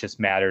 It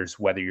just matters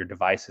whether your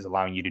device is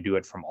allowing you to do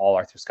it from all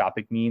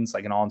arthroscopic means,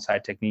 like an all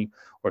inside technique,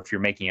 or if you're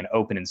making an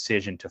open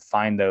incision to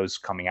find those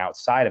coming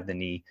outside of the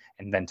knee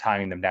and then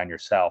tying them down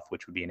yourself,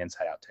 which would be an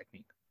inside out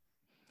technique.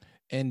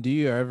 And do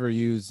you ever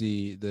use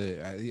the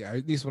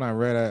at least when I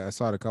read it, I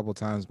saw it a couple of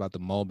times about the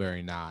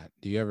mulberry knot.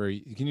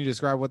 Can you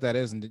describe what that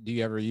is, and do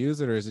you ever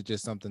use it, or is it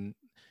just something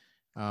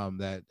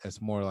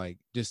that's more like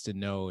just to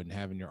know and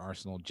have in your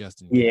arsenal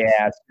just in case?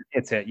 Yeah,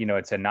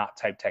 it's a knot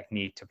type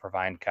technique to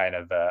provide kind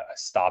of a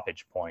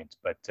stoppage point,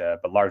 but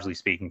largely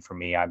speaking for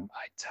me, I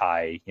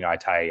tie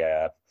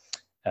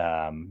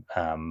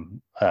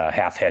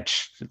half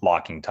hitch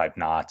locking type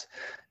knot,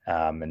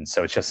 and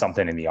so it's just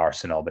something in the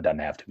arsenal, but doesn't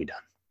have to be done.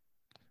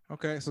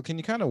 Okay, so can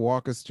you kind of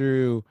walk us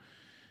through,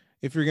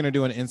 if you're going to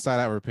do an inside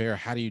out repair,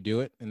 how do you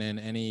do it, and then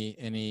any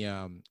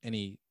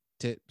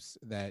tips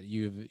that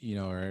you've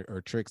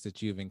or tricks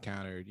that you've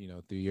encountered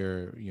through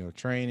your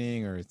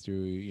training or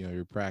through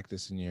your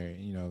practice and your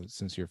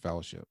since your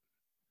fellowship?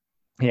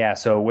 Yeah,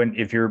 so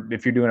if you're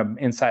doing an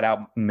inside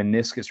out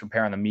meniscus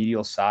repair on the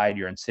medial side,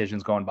 your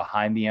incision's going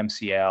behind the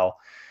MCL,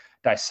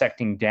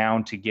 dissecting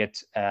down to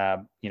get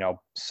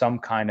some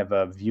kind of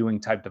a viewing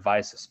type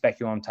device, a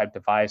speculum type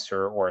device,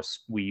 or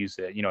we use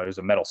there's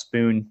a metal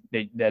spoon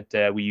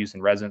that we use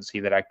in residency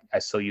that I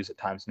still use at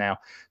times now.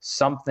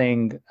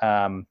 Something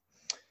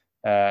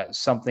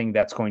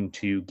that's going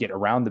to get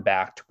around the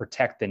back to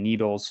protect the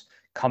needles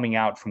coming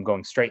out from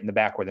going straight in the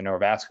back where the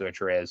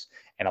neurovasculature is,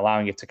 and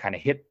allowing it to kind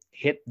of hit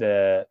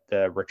the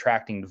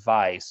retracting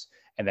device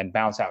and then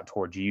bounce out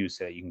towards you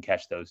so that you can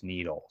catch those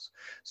needles.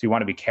 So you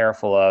want to be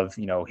careful of,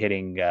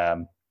 hitting,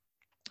 of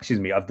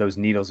those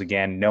needles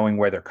again, knowing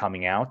where they're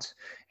coming out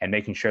and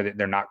making sure that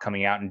they're not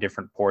coming out in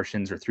different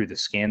portions or through the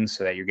skin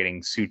so that you're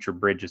getting suture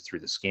bridges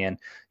through the skin.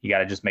 You got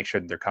to just make sure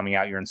that they're coming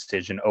out your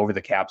incision over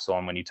the capsule.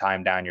 And when you tie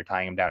them down, you're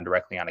tying them down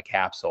directly on a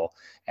capsule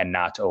and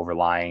not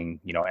overlying,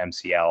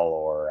 MCL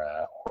or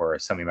a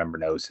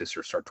semimembranosus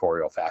or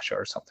sartorial fascia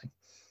or something.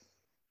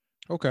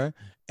 Okay.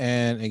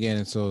 And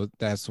again, so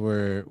that's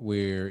where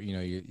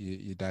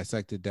you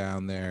dissect it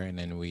down there, and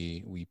then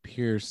we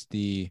pierce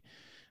the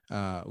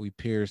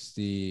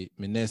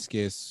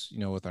meniscus,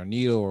 with our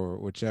needle or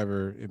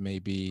whichever it may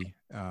be,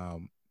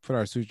 put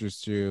our sutures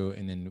through,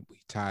 and then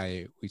we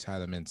tie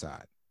them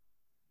inside.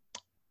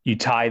 You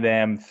tie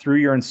them through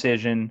your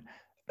incision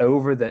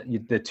over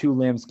the two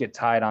limbs get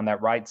tied on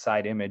that right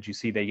side image. You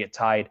see they get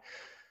tied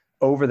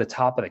over the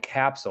top of the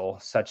capsule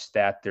such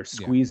that they're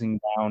squeezing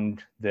down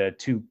the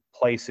two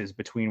places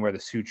between where the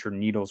suture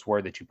needles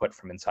were that you put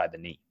from inside the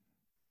knee.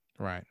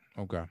 Right.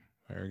 Okay.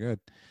 Very good.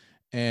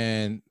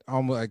 And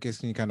almost, I guess,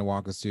 can you kind of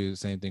walk us through the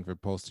same thing for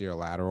posterior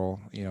lateral,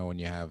 when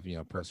you have,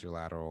 posterior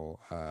lateral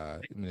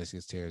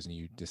meniscus tears and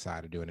you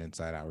decide to do an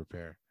inside out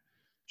repair?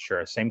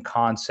 Sure. Same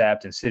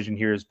concept. Incision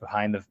here is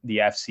behind the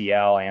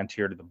FCL,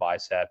 anterior to the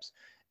biceps,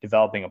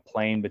 developing a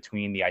plane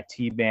between the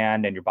IT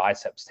band and your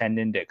biceps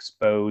tendon to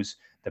expose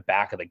the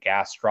back of the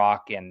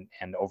gastroc and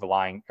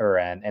overlying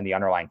and the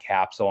underlying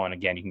capsule. And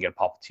again, you can get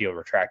a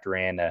popliteal retractor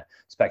in, a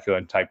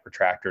speculum type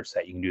retractor, so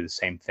that you can do the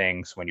same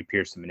thing. So when you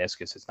pierce the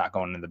meniscus, it's not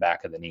going in the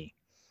back of the knee.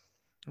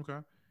 Okay.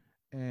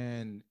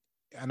 And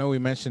I know we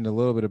mentioned a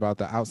little bit about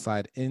the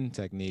outside in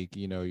technique.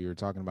 You were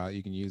talking about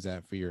you can use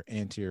that for your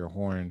anterior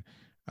horn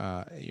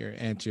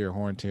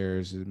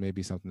tears. It may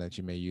be something that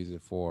you may use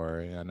it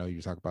for. And I know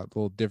you talk about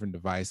little different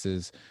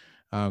devices.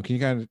 Can you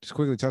kind of just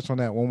quickly touch on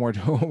that one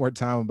more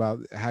time about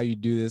how you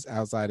do this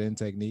outside in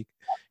technique,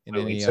 and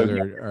any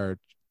other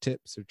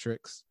tips or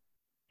tricks?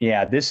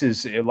 Yeah, this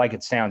is like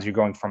it sounds. You're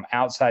going from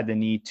outside the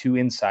knee to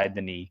inside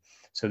the knee.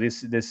 So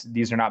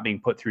these are not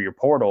being put through your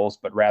portals,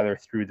 but rather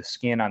through the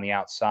skin on the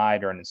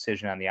outside or an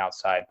incision on the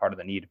outside part of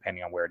the knee,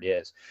 depending on where it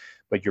is.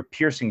 But you're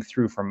piercing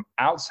through from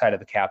outside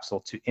of the capsule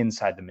to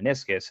inside the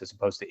meniscus, as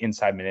opposed to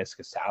inside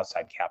meniscus to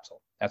outside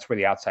capsule. That's where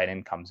the outside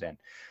in comes in.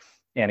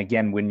 And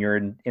again, when you're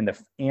in the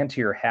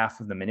anterior half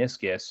of the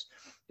meniscus,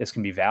 this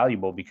can be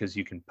valuable because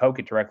you can poke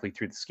it directly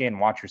through the skin,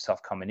 watch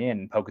yourself coming in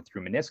and poke it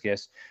through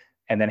meniscus,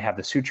 and then have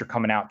the suture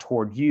coming out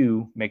toward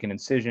you, make an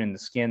incision in the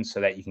skin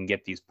so that you can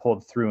get these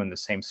pulled through in the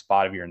same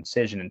spot of your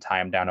incision and tie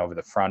them down over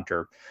the front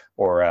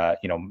or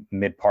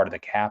mid part of the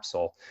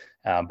capsule.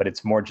 But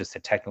it's more just a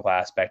technical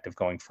aspect of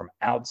going from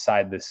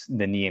outside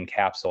the knee and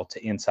capsule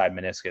to inside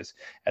meniscus,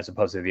 as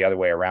opposed to the other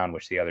way around,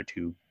 which the other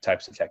two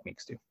types of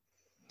techniques do.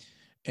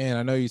 And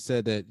I know you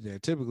said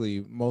that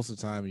typically most of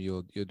the time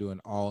you'll do an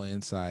all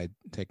inside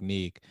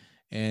technique.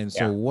 And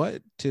so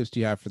what tips do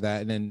you have for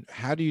that? And then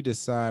how do you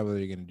decide whether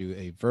you're going to do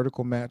a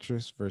vertical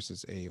mattress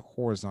versus a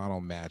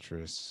horizontal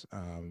mattress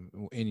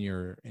in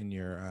your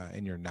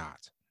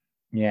knot?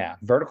 Yeah,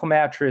 vertical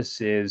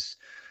mattress is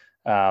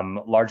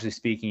largely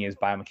speaking is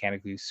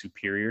biomechanically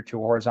superior to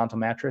a horizontal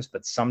mattress,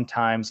 but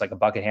sometimes like a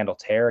bucket handle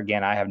tear,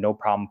 again, I have no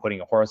problem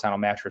putting a horizontal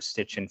mattress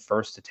stitch in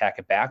first to tack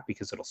it back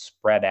because it'll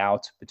spread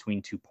out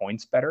between 2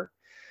 points better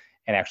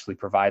and actually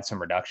provide some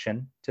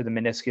reduction to the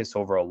meniscus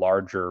over a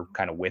larger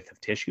kind of width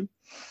of tissue.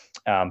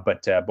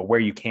 But where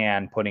you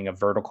can, putting a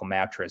vertical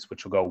mattress,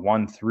 which will go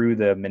one through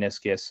the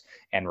meniscus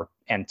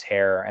and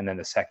tear, and then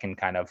the second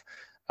kind of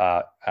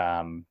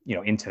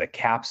into the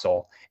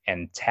capsule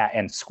and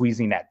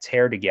squeezing that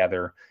tear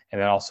together,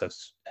 and then also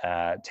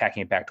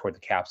tacking it back toward the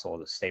capsule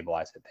to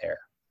stabilize it there.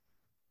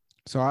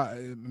 So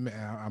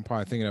I'm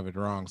probably thinking of it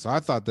wrong. So I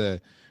thought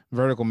the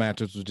vertical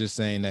mattress was just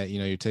saying that,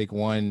 you take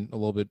one by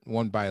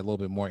a little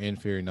bit more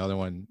inferior and the other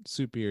one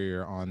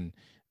superior on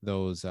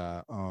those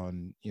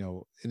in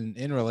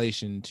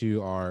relation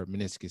to our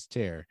meniscus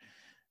tear,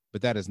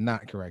 but that is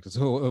not correct.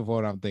 So of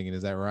what I'm thinking,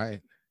 is that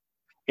right?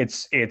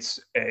 It's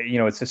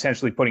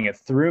essentially putting it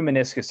through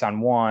meniscus on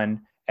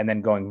one and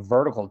then going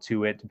vertical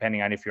to it,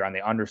 depending on if you're on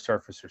the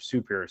undersurface or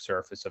superior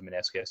surface of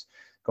meniscus,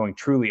 going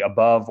truly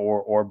above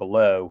or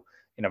below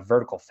in a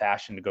vertical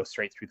fashion to go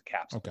straight through the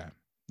capsule. Okay.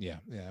 Yeah,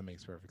 that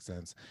makes perfect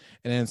sense.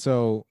 And then,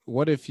 so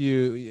what if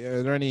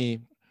are there any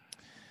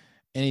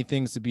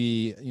things to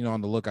be,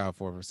 on the lookout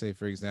for? Say,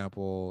 for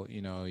example,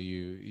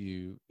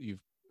 you've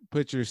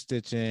put your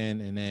stitch in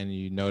and then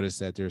you notice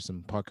that there's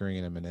some puckering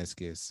in the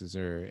meniscus. Is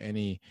there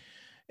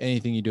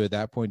anything you do at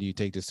that point? Do you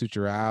take the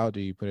suture out?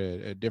 Do you put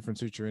a different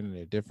suture in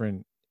a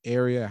different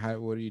area?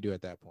 What do you do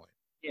at that point?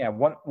 Yeah,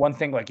 one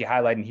thing like you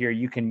highlight in here,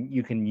 you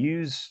can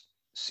use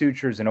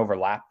sutures and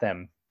overlap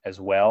them as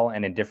well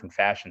and in different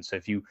fashions. So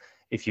if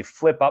you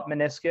flip up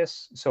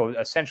meniscus, so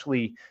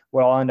essentially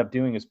what I'll end up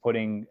doing is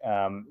putting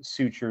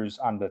sutures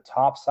on the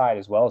top side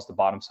as well as the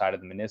bottom side of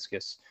the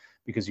meniscus,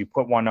 because you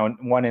put one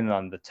in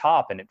on the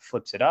top and it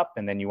flips it up,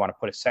 and then you want to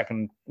put a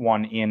second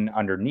one in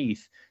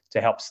underneath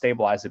to help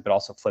stabilize it, but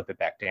also flip it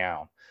back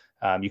down.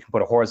 You can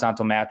put a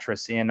horizontal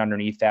mattress in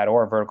underneath that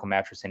or a vertical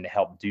mattress in to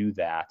help do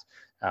that.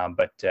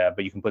 But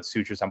you can put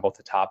sutures on both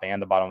the top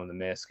and the bottom of the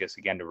meniscus,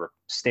 again, to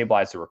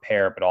stabilize the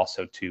repair, but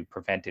also to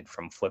prevent it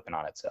from flipping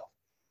on itself.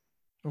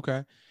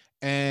 Okay.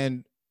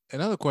 And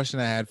another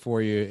question I had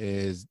for you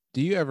is,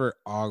 do you ever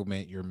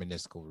augment your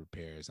meniscal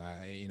repairs?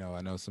 I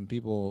know some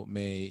people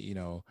may,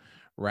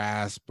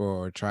 rasp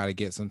or try to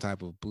get some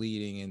type of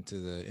bleeding into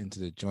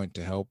the joint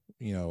to help,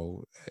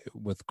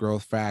 with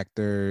growth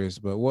factors.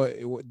 But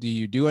what do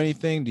you do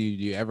anything? Do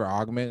you ever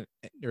augment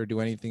or do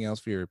anything else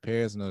for your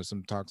repairs? I know there's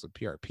some talks of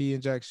PRP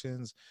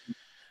injections.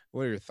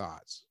 What are your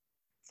thoughts?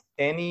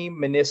 Any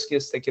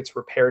meniscus that gets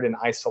repaired in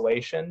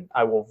isolation,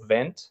 I will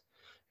vent.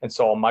 And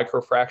so I'll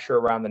microfracture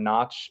around the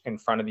notch in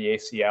front of the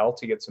ACL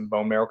to get some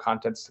bone marrow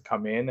contents to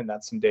come in. And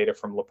that's some data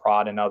from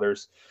Laprade and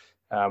others,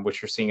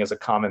 which you're seeing as a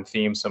common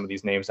theme. Some of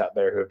these names out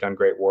there who have done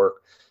great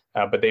work.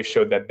 But they've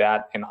showed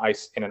that in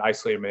an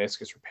isolated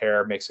meniscus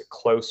repair makes it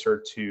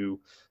closer to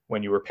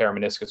when you repair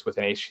meniscus with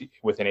an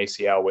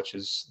ACL, which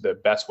is the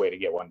best way to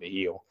get one to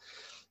heal.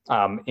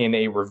 In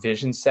a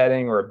revision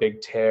setting or a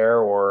big tear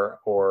or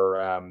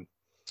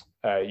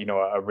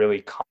a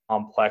really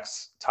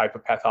complex type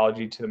of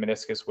pathology to the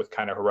meniscus with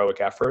kind of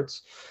heroic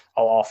efforts,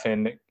 I'll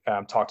often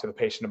talk to the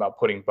patient about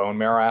putting bone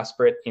marrow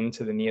aspirate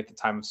into the knee at the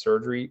time of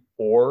surgery,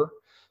 or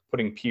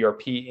putting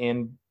PRP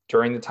in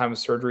during the time of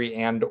surgery,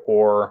 and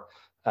or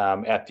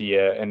at the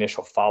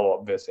initial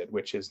follow-up visit,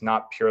 which is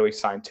not purely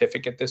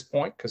scientific at this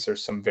point because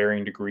there's some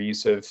varying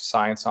degrees of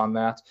science on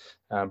that,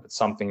 but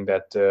something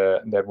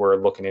that we're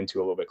looking into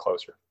a little bit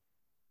closer.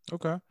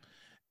 Okay.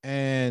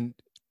 And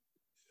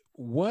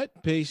what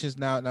patients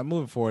now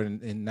moving forward,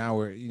 and now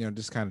we're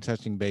just kind of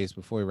touching base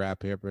before we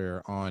wrap up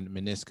here on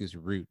meniscus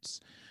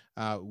roots.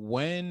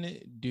 When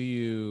do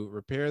you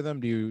repair them?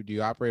 Do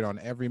you operate on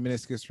every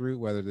meniscus root,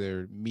 whether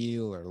they're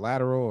medial or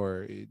lateral,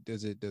 or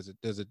does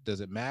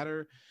it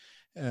matter?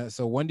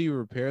 So when do you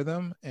repair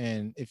them?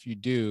 And if you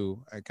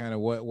do, kind of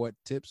what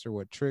tips or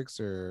what tricks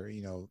or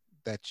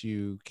that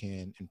you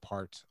can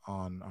impart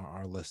on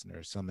our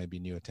listeners? Some may be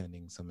new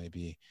attending, some may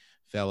be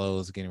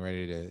fellows getting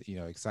ready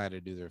to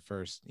excited to do their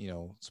first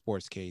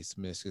sports case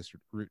meniscus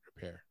root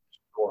repair.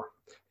 Sure.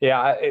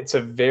 Yeah, it's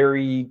a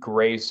very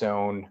gray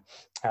zone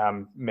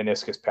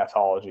meniscus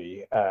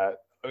pathology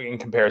in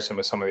comparison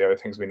with some of the other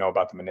things we know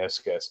about the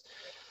meniscus.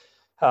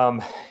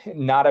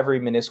 Not every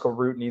meniscal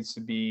root needs to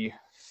be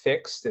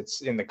fixed.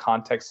 It's in the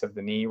context of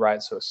the knee,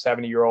 right? So a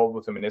 70-year-old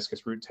with a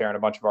meniscus root tear and a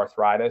bunch of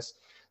arthritis,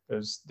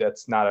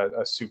 that's not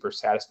a super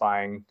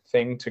satisfying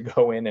thing to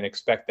go in and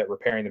expect that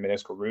repairing the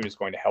meniscal root is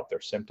going to help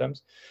their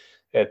symptoms.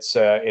 It's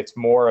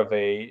more of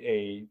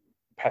a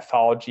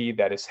pathology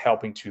that is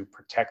helping to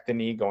protect the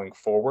knee going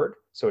forward.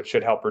 So it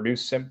should help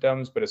reduce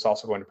symptoms, but it's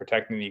also going to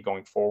protect the knee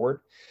going forward.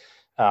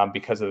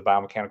 because of the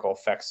biomechanical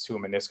effects to a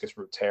meniscus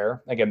root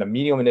tear. Again, the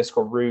medial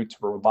meniscal root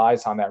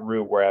relies on that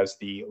root, whereas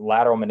the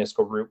lateral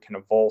meniscal root can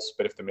avulse,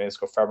 but if the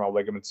meniscofemoral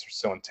ligaments are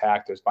still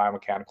intact, there's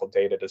biomechanical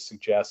data to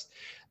suggest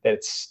that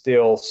it's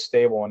still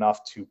stable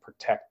enough to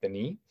protect the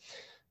knee.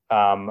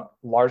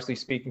 Largely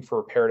speaking, for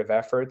reparative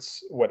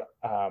efforts, what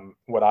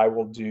I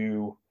will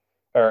do,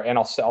 and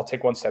I'll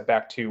take one step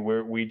back too.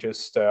 We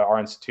just our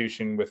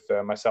institution with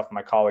myself and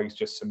my colleagues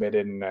just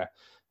submitted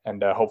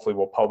and hopefully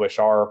we'll publish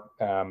our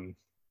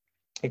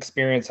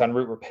experience on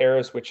root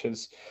repairs, which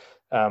is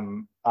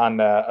on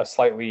a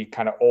slightly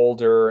kind of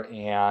older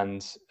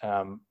and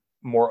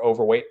more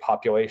overweight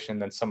population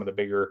than some of the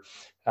bigger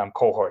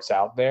cohorts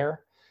out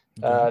there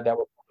that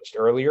were published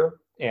earlier.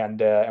 And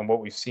what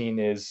we've seen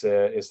is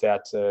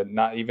that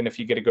not even if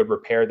you get a good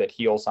repair that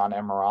heals on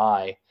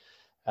MRI,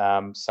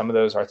 some of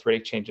those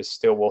arthritic changes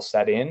still will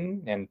set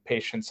in, and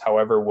patients,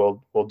 however,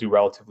 will do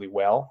relatively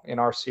well in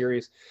our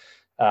series.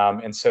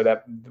 And so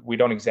that we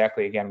don't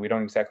exactly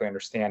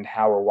understand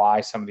how or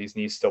why some of these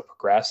knees still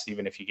progress,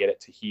 even if you get it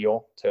to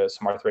heal to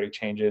some arthritic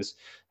changes,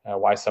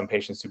 why some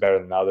patients do better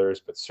than others.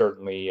 But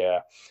certainly,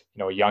 a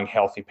young,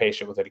 healthy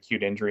patient with an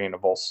acute injury and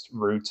avulsed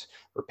root,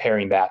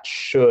 repairing that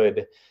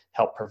should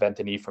help prevent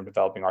the knee from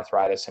developing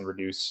arthritis and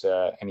reduce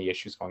any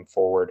issues going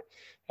forward.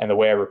 And the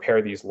way I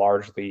repair these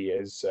largely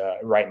is,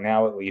 right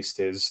now at least,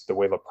 is the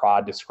way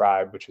Laprade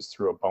described, which is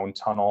through a bone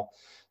tunnel.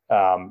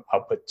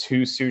 I'll put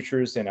 2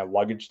 sutures in a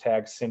luggage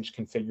tag cinch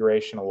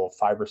configuration, a little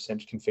fiber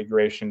cinch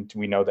configuration.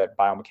 We know that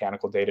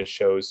biomechanical data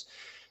shows,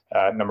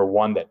 number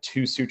one, that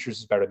 2 sutures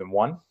is better than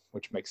 1,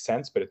 which makes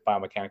sense, but it's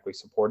biomechanically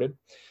supported.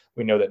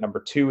 We know that number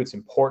 2, it's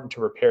important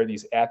to repair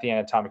these at the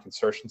anatomic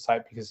insertion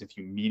site, because if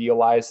you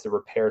medialize the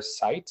repair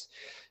site,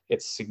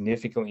 it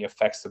significantly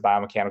affects the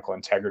biomechanical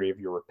integrity of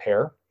your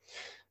repair.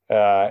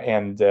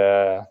 And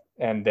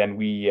then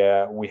we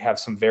have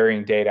some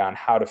varying data on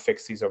how to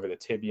fix these over the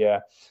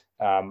tibia.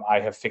 I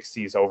have fixed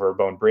these over a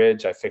bone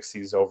bridge. I fixed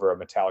these over a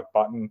metallic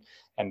button.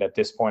 And at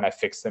this point, I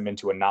fixed them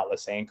into a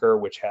knotless anchor,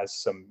 which has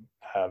some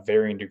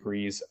varying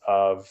degrees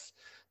of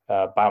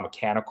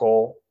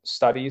biomechanical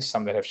studies,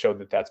 some that have showed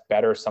that that's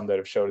better, some that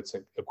have showed it's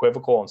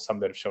equivocal, and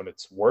some that have shown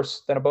it's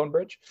worse than a bone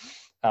bridge.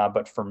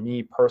 But for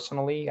me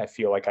personally, I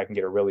feel like I can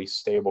get a really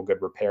stable,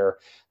 good repair,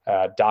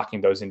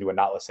 docking those into a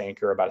knotless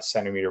anchor about 1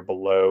 centimeter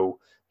below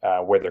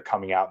where they're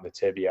coming out in the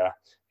tibia,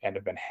 and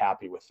have been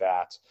happy with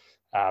that.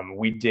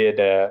 We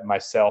did,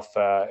 myself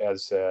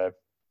as the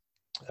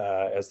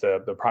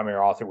primary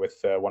author with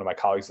one of my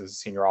colleagues as a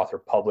senior author,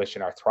 published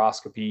in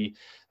Arthroscopy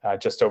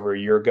just over a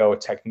year ago, a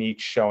technique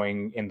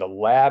showing in the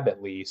lab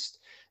at least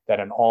that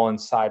an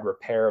all-inside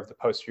repair of the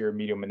posterior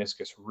medial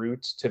meniscus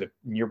root to the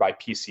nearby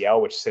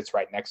PCL, which sits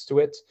right next to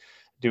it,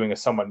 doing a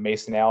somewhat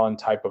Mason-Allen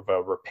type of a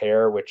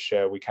repair, which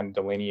we kind of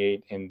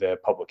delineate in the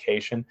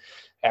publication,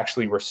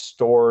 actually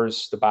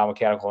restores the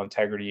biomechanical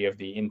integrity of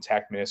the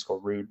intact meniscal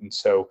root. And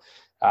so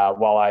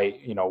while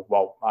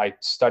I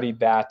studied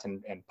that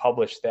and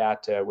published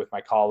that with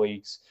my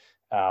colleagues,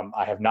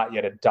 I have not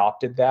yet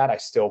adopted that. I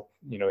still,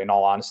 in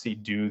all honesty,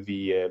 do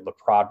the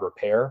Laprade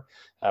repair,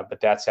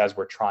 but that's as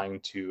we're trying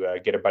to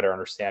get a better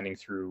understanding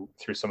through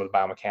some of the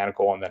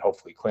biomechanical and then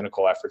hopefully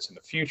clinical efforts in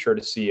the future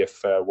to see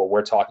if what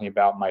we're talking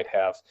about might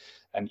have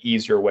an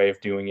easier way of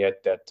doing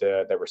it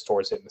that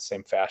restores it in the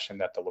same fashion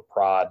that the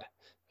Laprade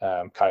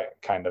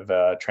kind of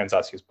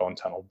transosseous bone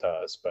tunnel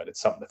does. But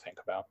it's something to think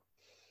about.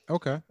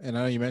 Okay. And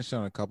I know you mentioned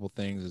on a couple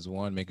things is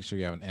one, making sure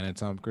you have an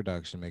anatomic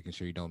reduction, making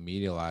sure you don't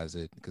medialize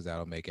it, because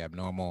that'll make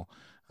abnormal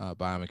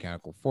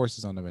biomechanical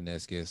forces on the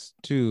meniscus.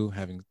 2,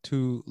 having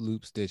 2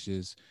 loop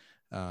stitches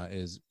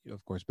is,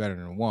 of course, better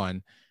than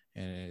 1,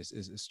 and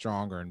is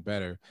stronger and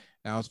better.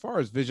 Now, as far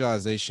as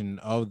visualization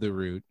of the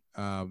root,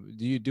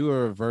 do you do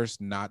a reverse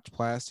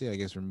notchplasty? I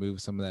guess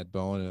remove some of that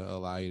bone to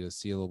allow you to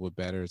see a little bit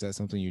better. Is that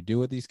something you do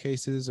with these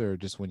cases, or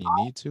just when you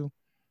need to?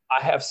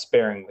 I have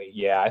sparingly.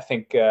 Yeah, I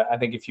think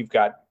if you've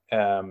got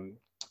good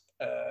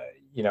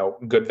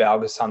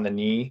valgus on the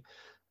knee,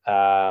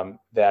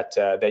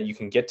 that you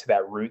can get to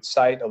that root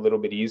site a little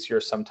bit easier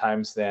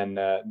sometimes than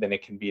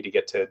it can be to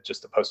get to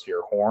just the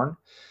posterior horn.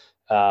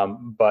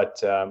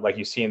 But like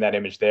you see in that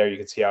image there, you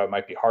can see how it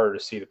might be harder to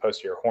see the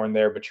posterior horn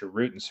there, but your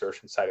root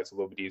insertion site is a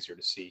little bit easier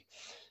to see.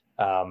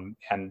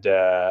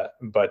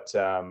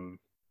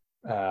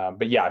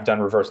 But yeah, I've done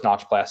reverse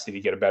notchplasty to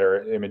get a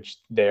better image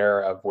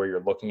there of where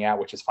you're looking at,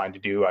 which is fine to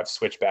do. I've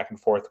switched back and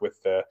forth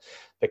with the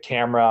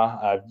camera.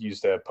 I've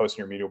used a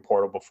posterior medial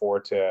portal before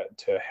to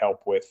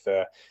help with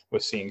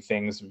seeing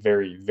things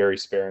very, very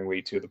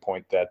sparingly, to the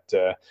point that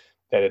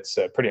it's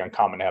pretty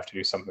uncommon to have to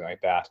do something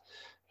like that.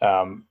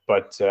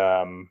 But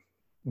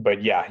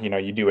yeah,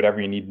 you do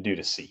whatever you need to do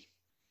to see.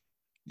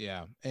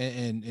 Yeah.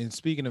 And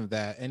speaking of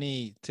that,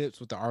 any tips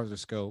with the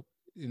arthroscope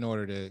in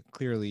order to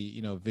clearly,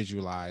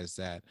 visualize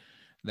that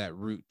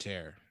root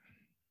tear?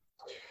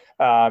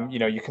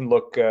 You can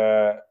look,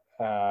 you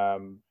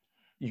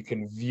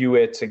can view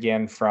it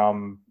again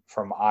from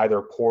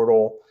either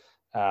portal.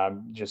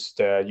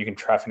 You can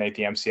trephinate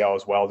the MCL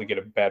as well to get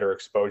a better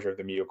exposure of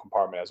the medial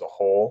compartment as a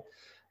whole.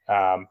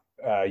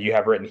 you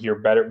have written here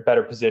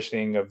better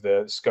positioning of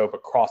the scope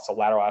across the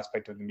lateral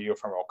aspect of the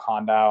medial-femoral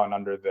condyle and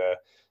under the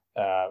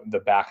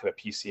back of the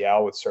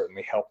PCL would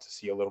certainly help to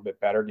see a little bit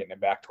better, getting it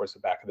back towards the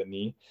back of the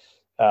knee.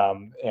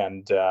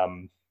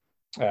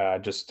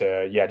 Just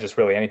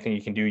really anything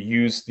you can do.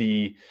 Use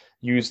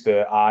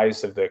the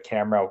eyes of the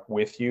camera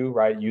with you,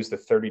 right? Use the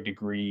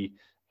 30-degree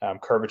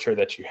curvature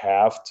that you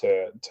have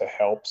to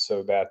help,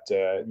 so that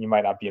you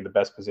might not be in the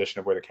best position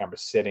of where the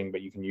camera's sitting,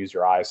 but you can use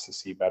your eyes to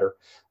see better,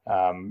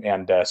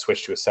 and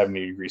switch to a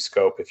 70-degree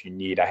scope if you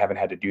need. I haven't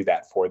had to do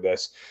that for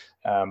this,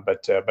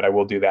 but I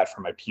will do that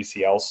for my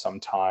PCLs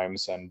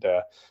sometimes. And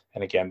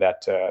again,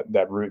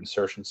 that root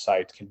insertion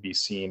site can be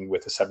seen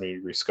with a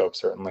 70-degree scope,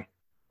 certainly.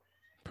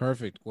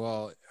 Perfect.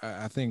 Well,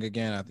 I think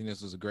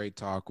this was a great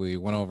talk. We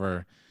went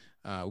over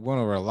a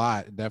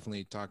lot,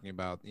 definitely talking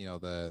about,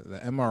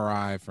 the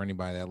MRI for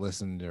anybody that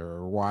listened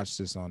or watched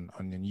this on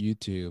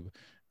YouTube.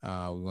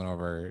 We went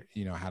over,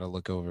 how to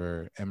look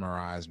over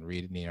MRIs and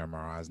read the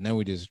MRIs. And then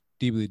we just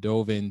deeply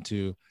dove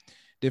into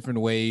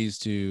different ways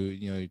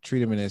to,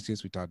 treat a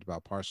meniscus. We talked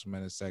about partial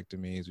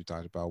meniscectomies. We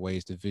talked about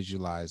ways to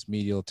visualize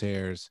medial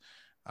tears,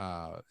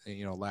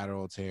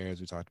 lateral tears.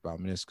 We talked about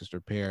meniscus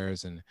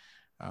repairs, and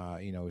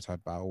we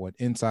talked about what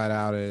inside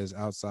out is,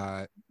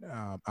 outside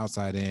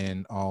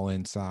in, all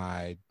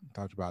inside.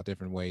 Talked about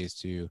different ways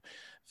to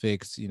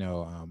fix,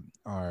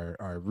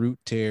 our root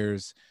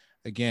tears.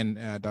 Again,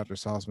 Dr.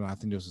 Salzman, I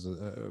think this was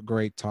a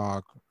great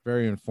talk,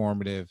 very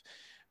informative.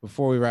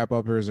 Before we wrap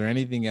up here, is there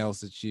anything else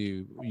that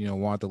you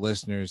want the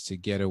listeners to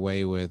get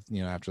away with,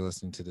 after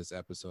listening to this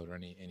episode, or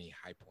any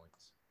high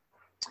points?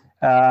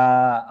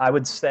 I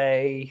would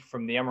say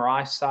from the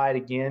MRI side,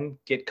 again,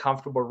 get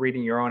comfortable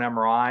reading your own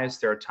MRIs.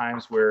 There are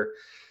times where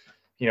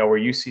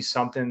you see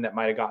something that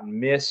might have gotten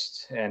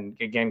missed, and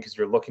again, because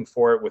you're looking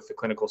for it with the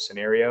clinical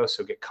scenario.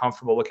 So get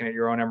comfortable looking at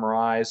your own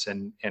MRIs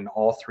and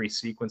all three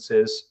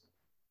sequences,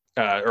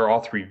 or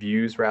all three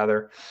views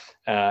rather.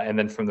 And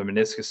then from the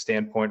meniscus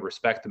standpoint,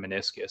 respect the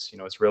meniscus.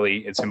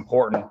 It's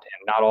important,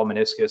 and not all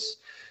meniscus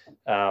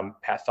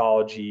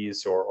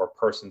pathologies or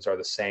persons are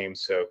the same.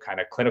 So kind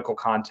of clinical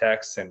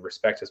context, and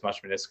respect as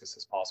much meniscus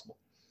as possible.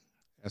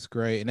 That's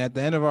great. And at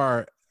the end of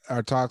our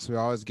talks, we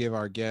always give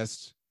our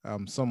guests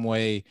some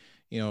way,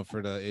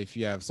 if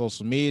you have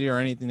social media or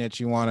anything that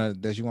you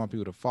want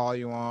people to follow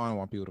you on,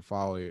 want people to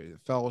follow your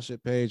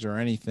fellowship page, or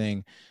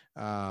anything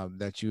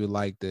that you would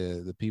like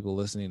the people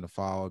listening to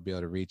follow, be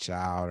able to reach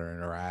out or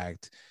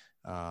interact.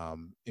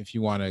 If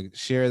you want to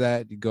share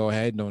that, you go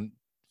ahead. Don't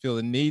feel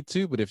the need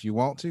to, but if you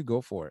want to, go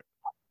for it.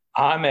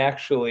 I'm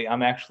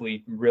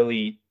actually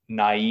really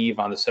naive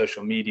on the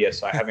social media,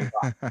 so I haven't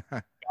gotten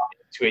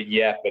into it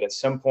yet. But at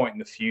some point in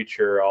the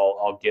future,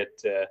 I'll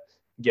get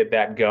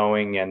that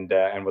going,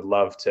 and would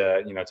love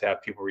to to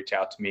have people reach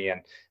out to me,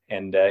 and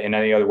in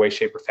any other way,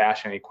 shape, or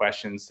fashion, any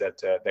questions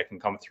that can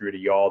come through to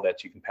y'all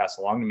that you can pass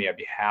along to me. I'd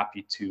be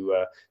happy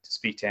to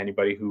speak to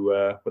anybody who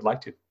would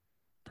like to.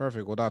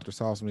 Perfect. Well, Dr.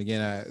 Salzman,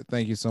 again,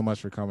 thank you so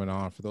much for coming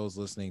on. For those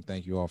listening,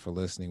 thank you all for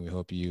listening. We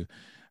hope you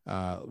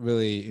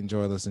really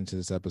enjoy listening to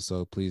this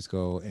episode. Please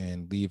go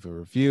and leave a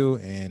review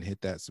and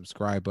hit that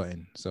subscribe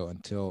button. So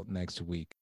until next week.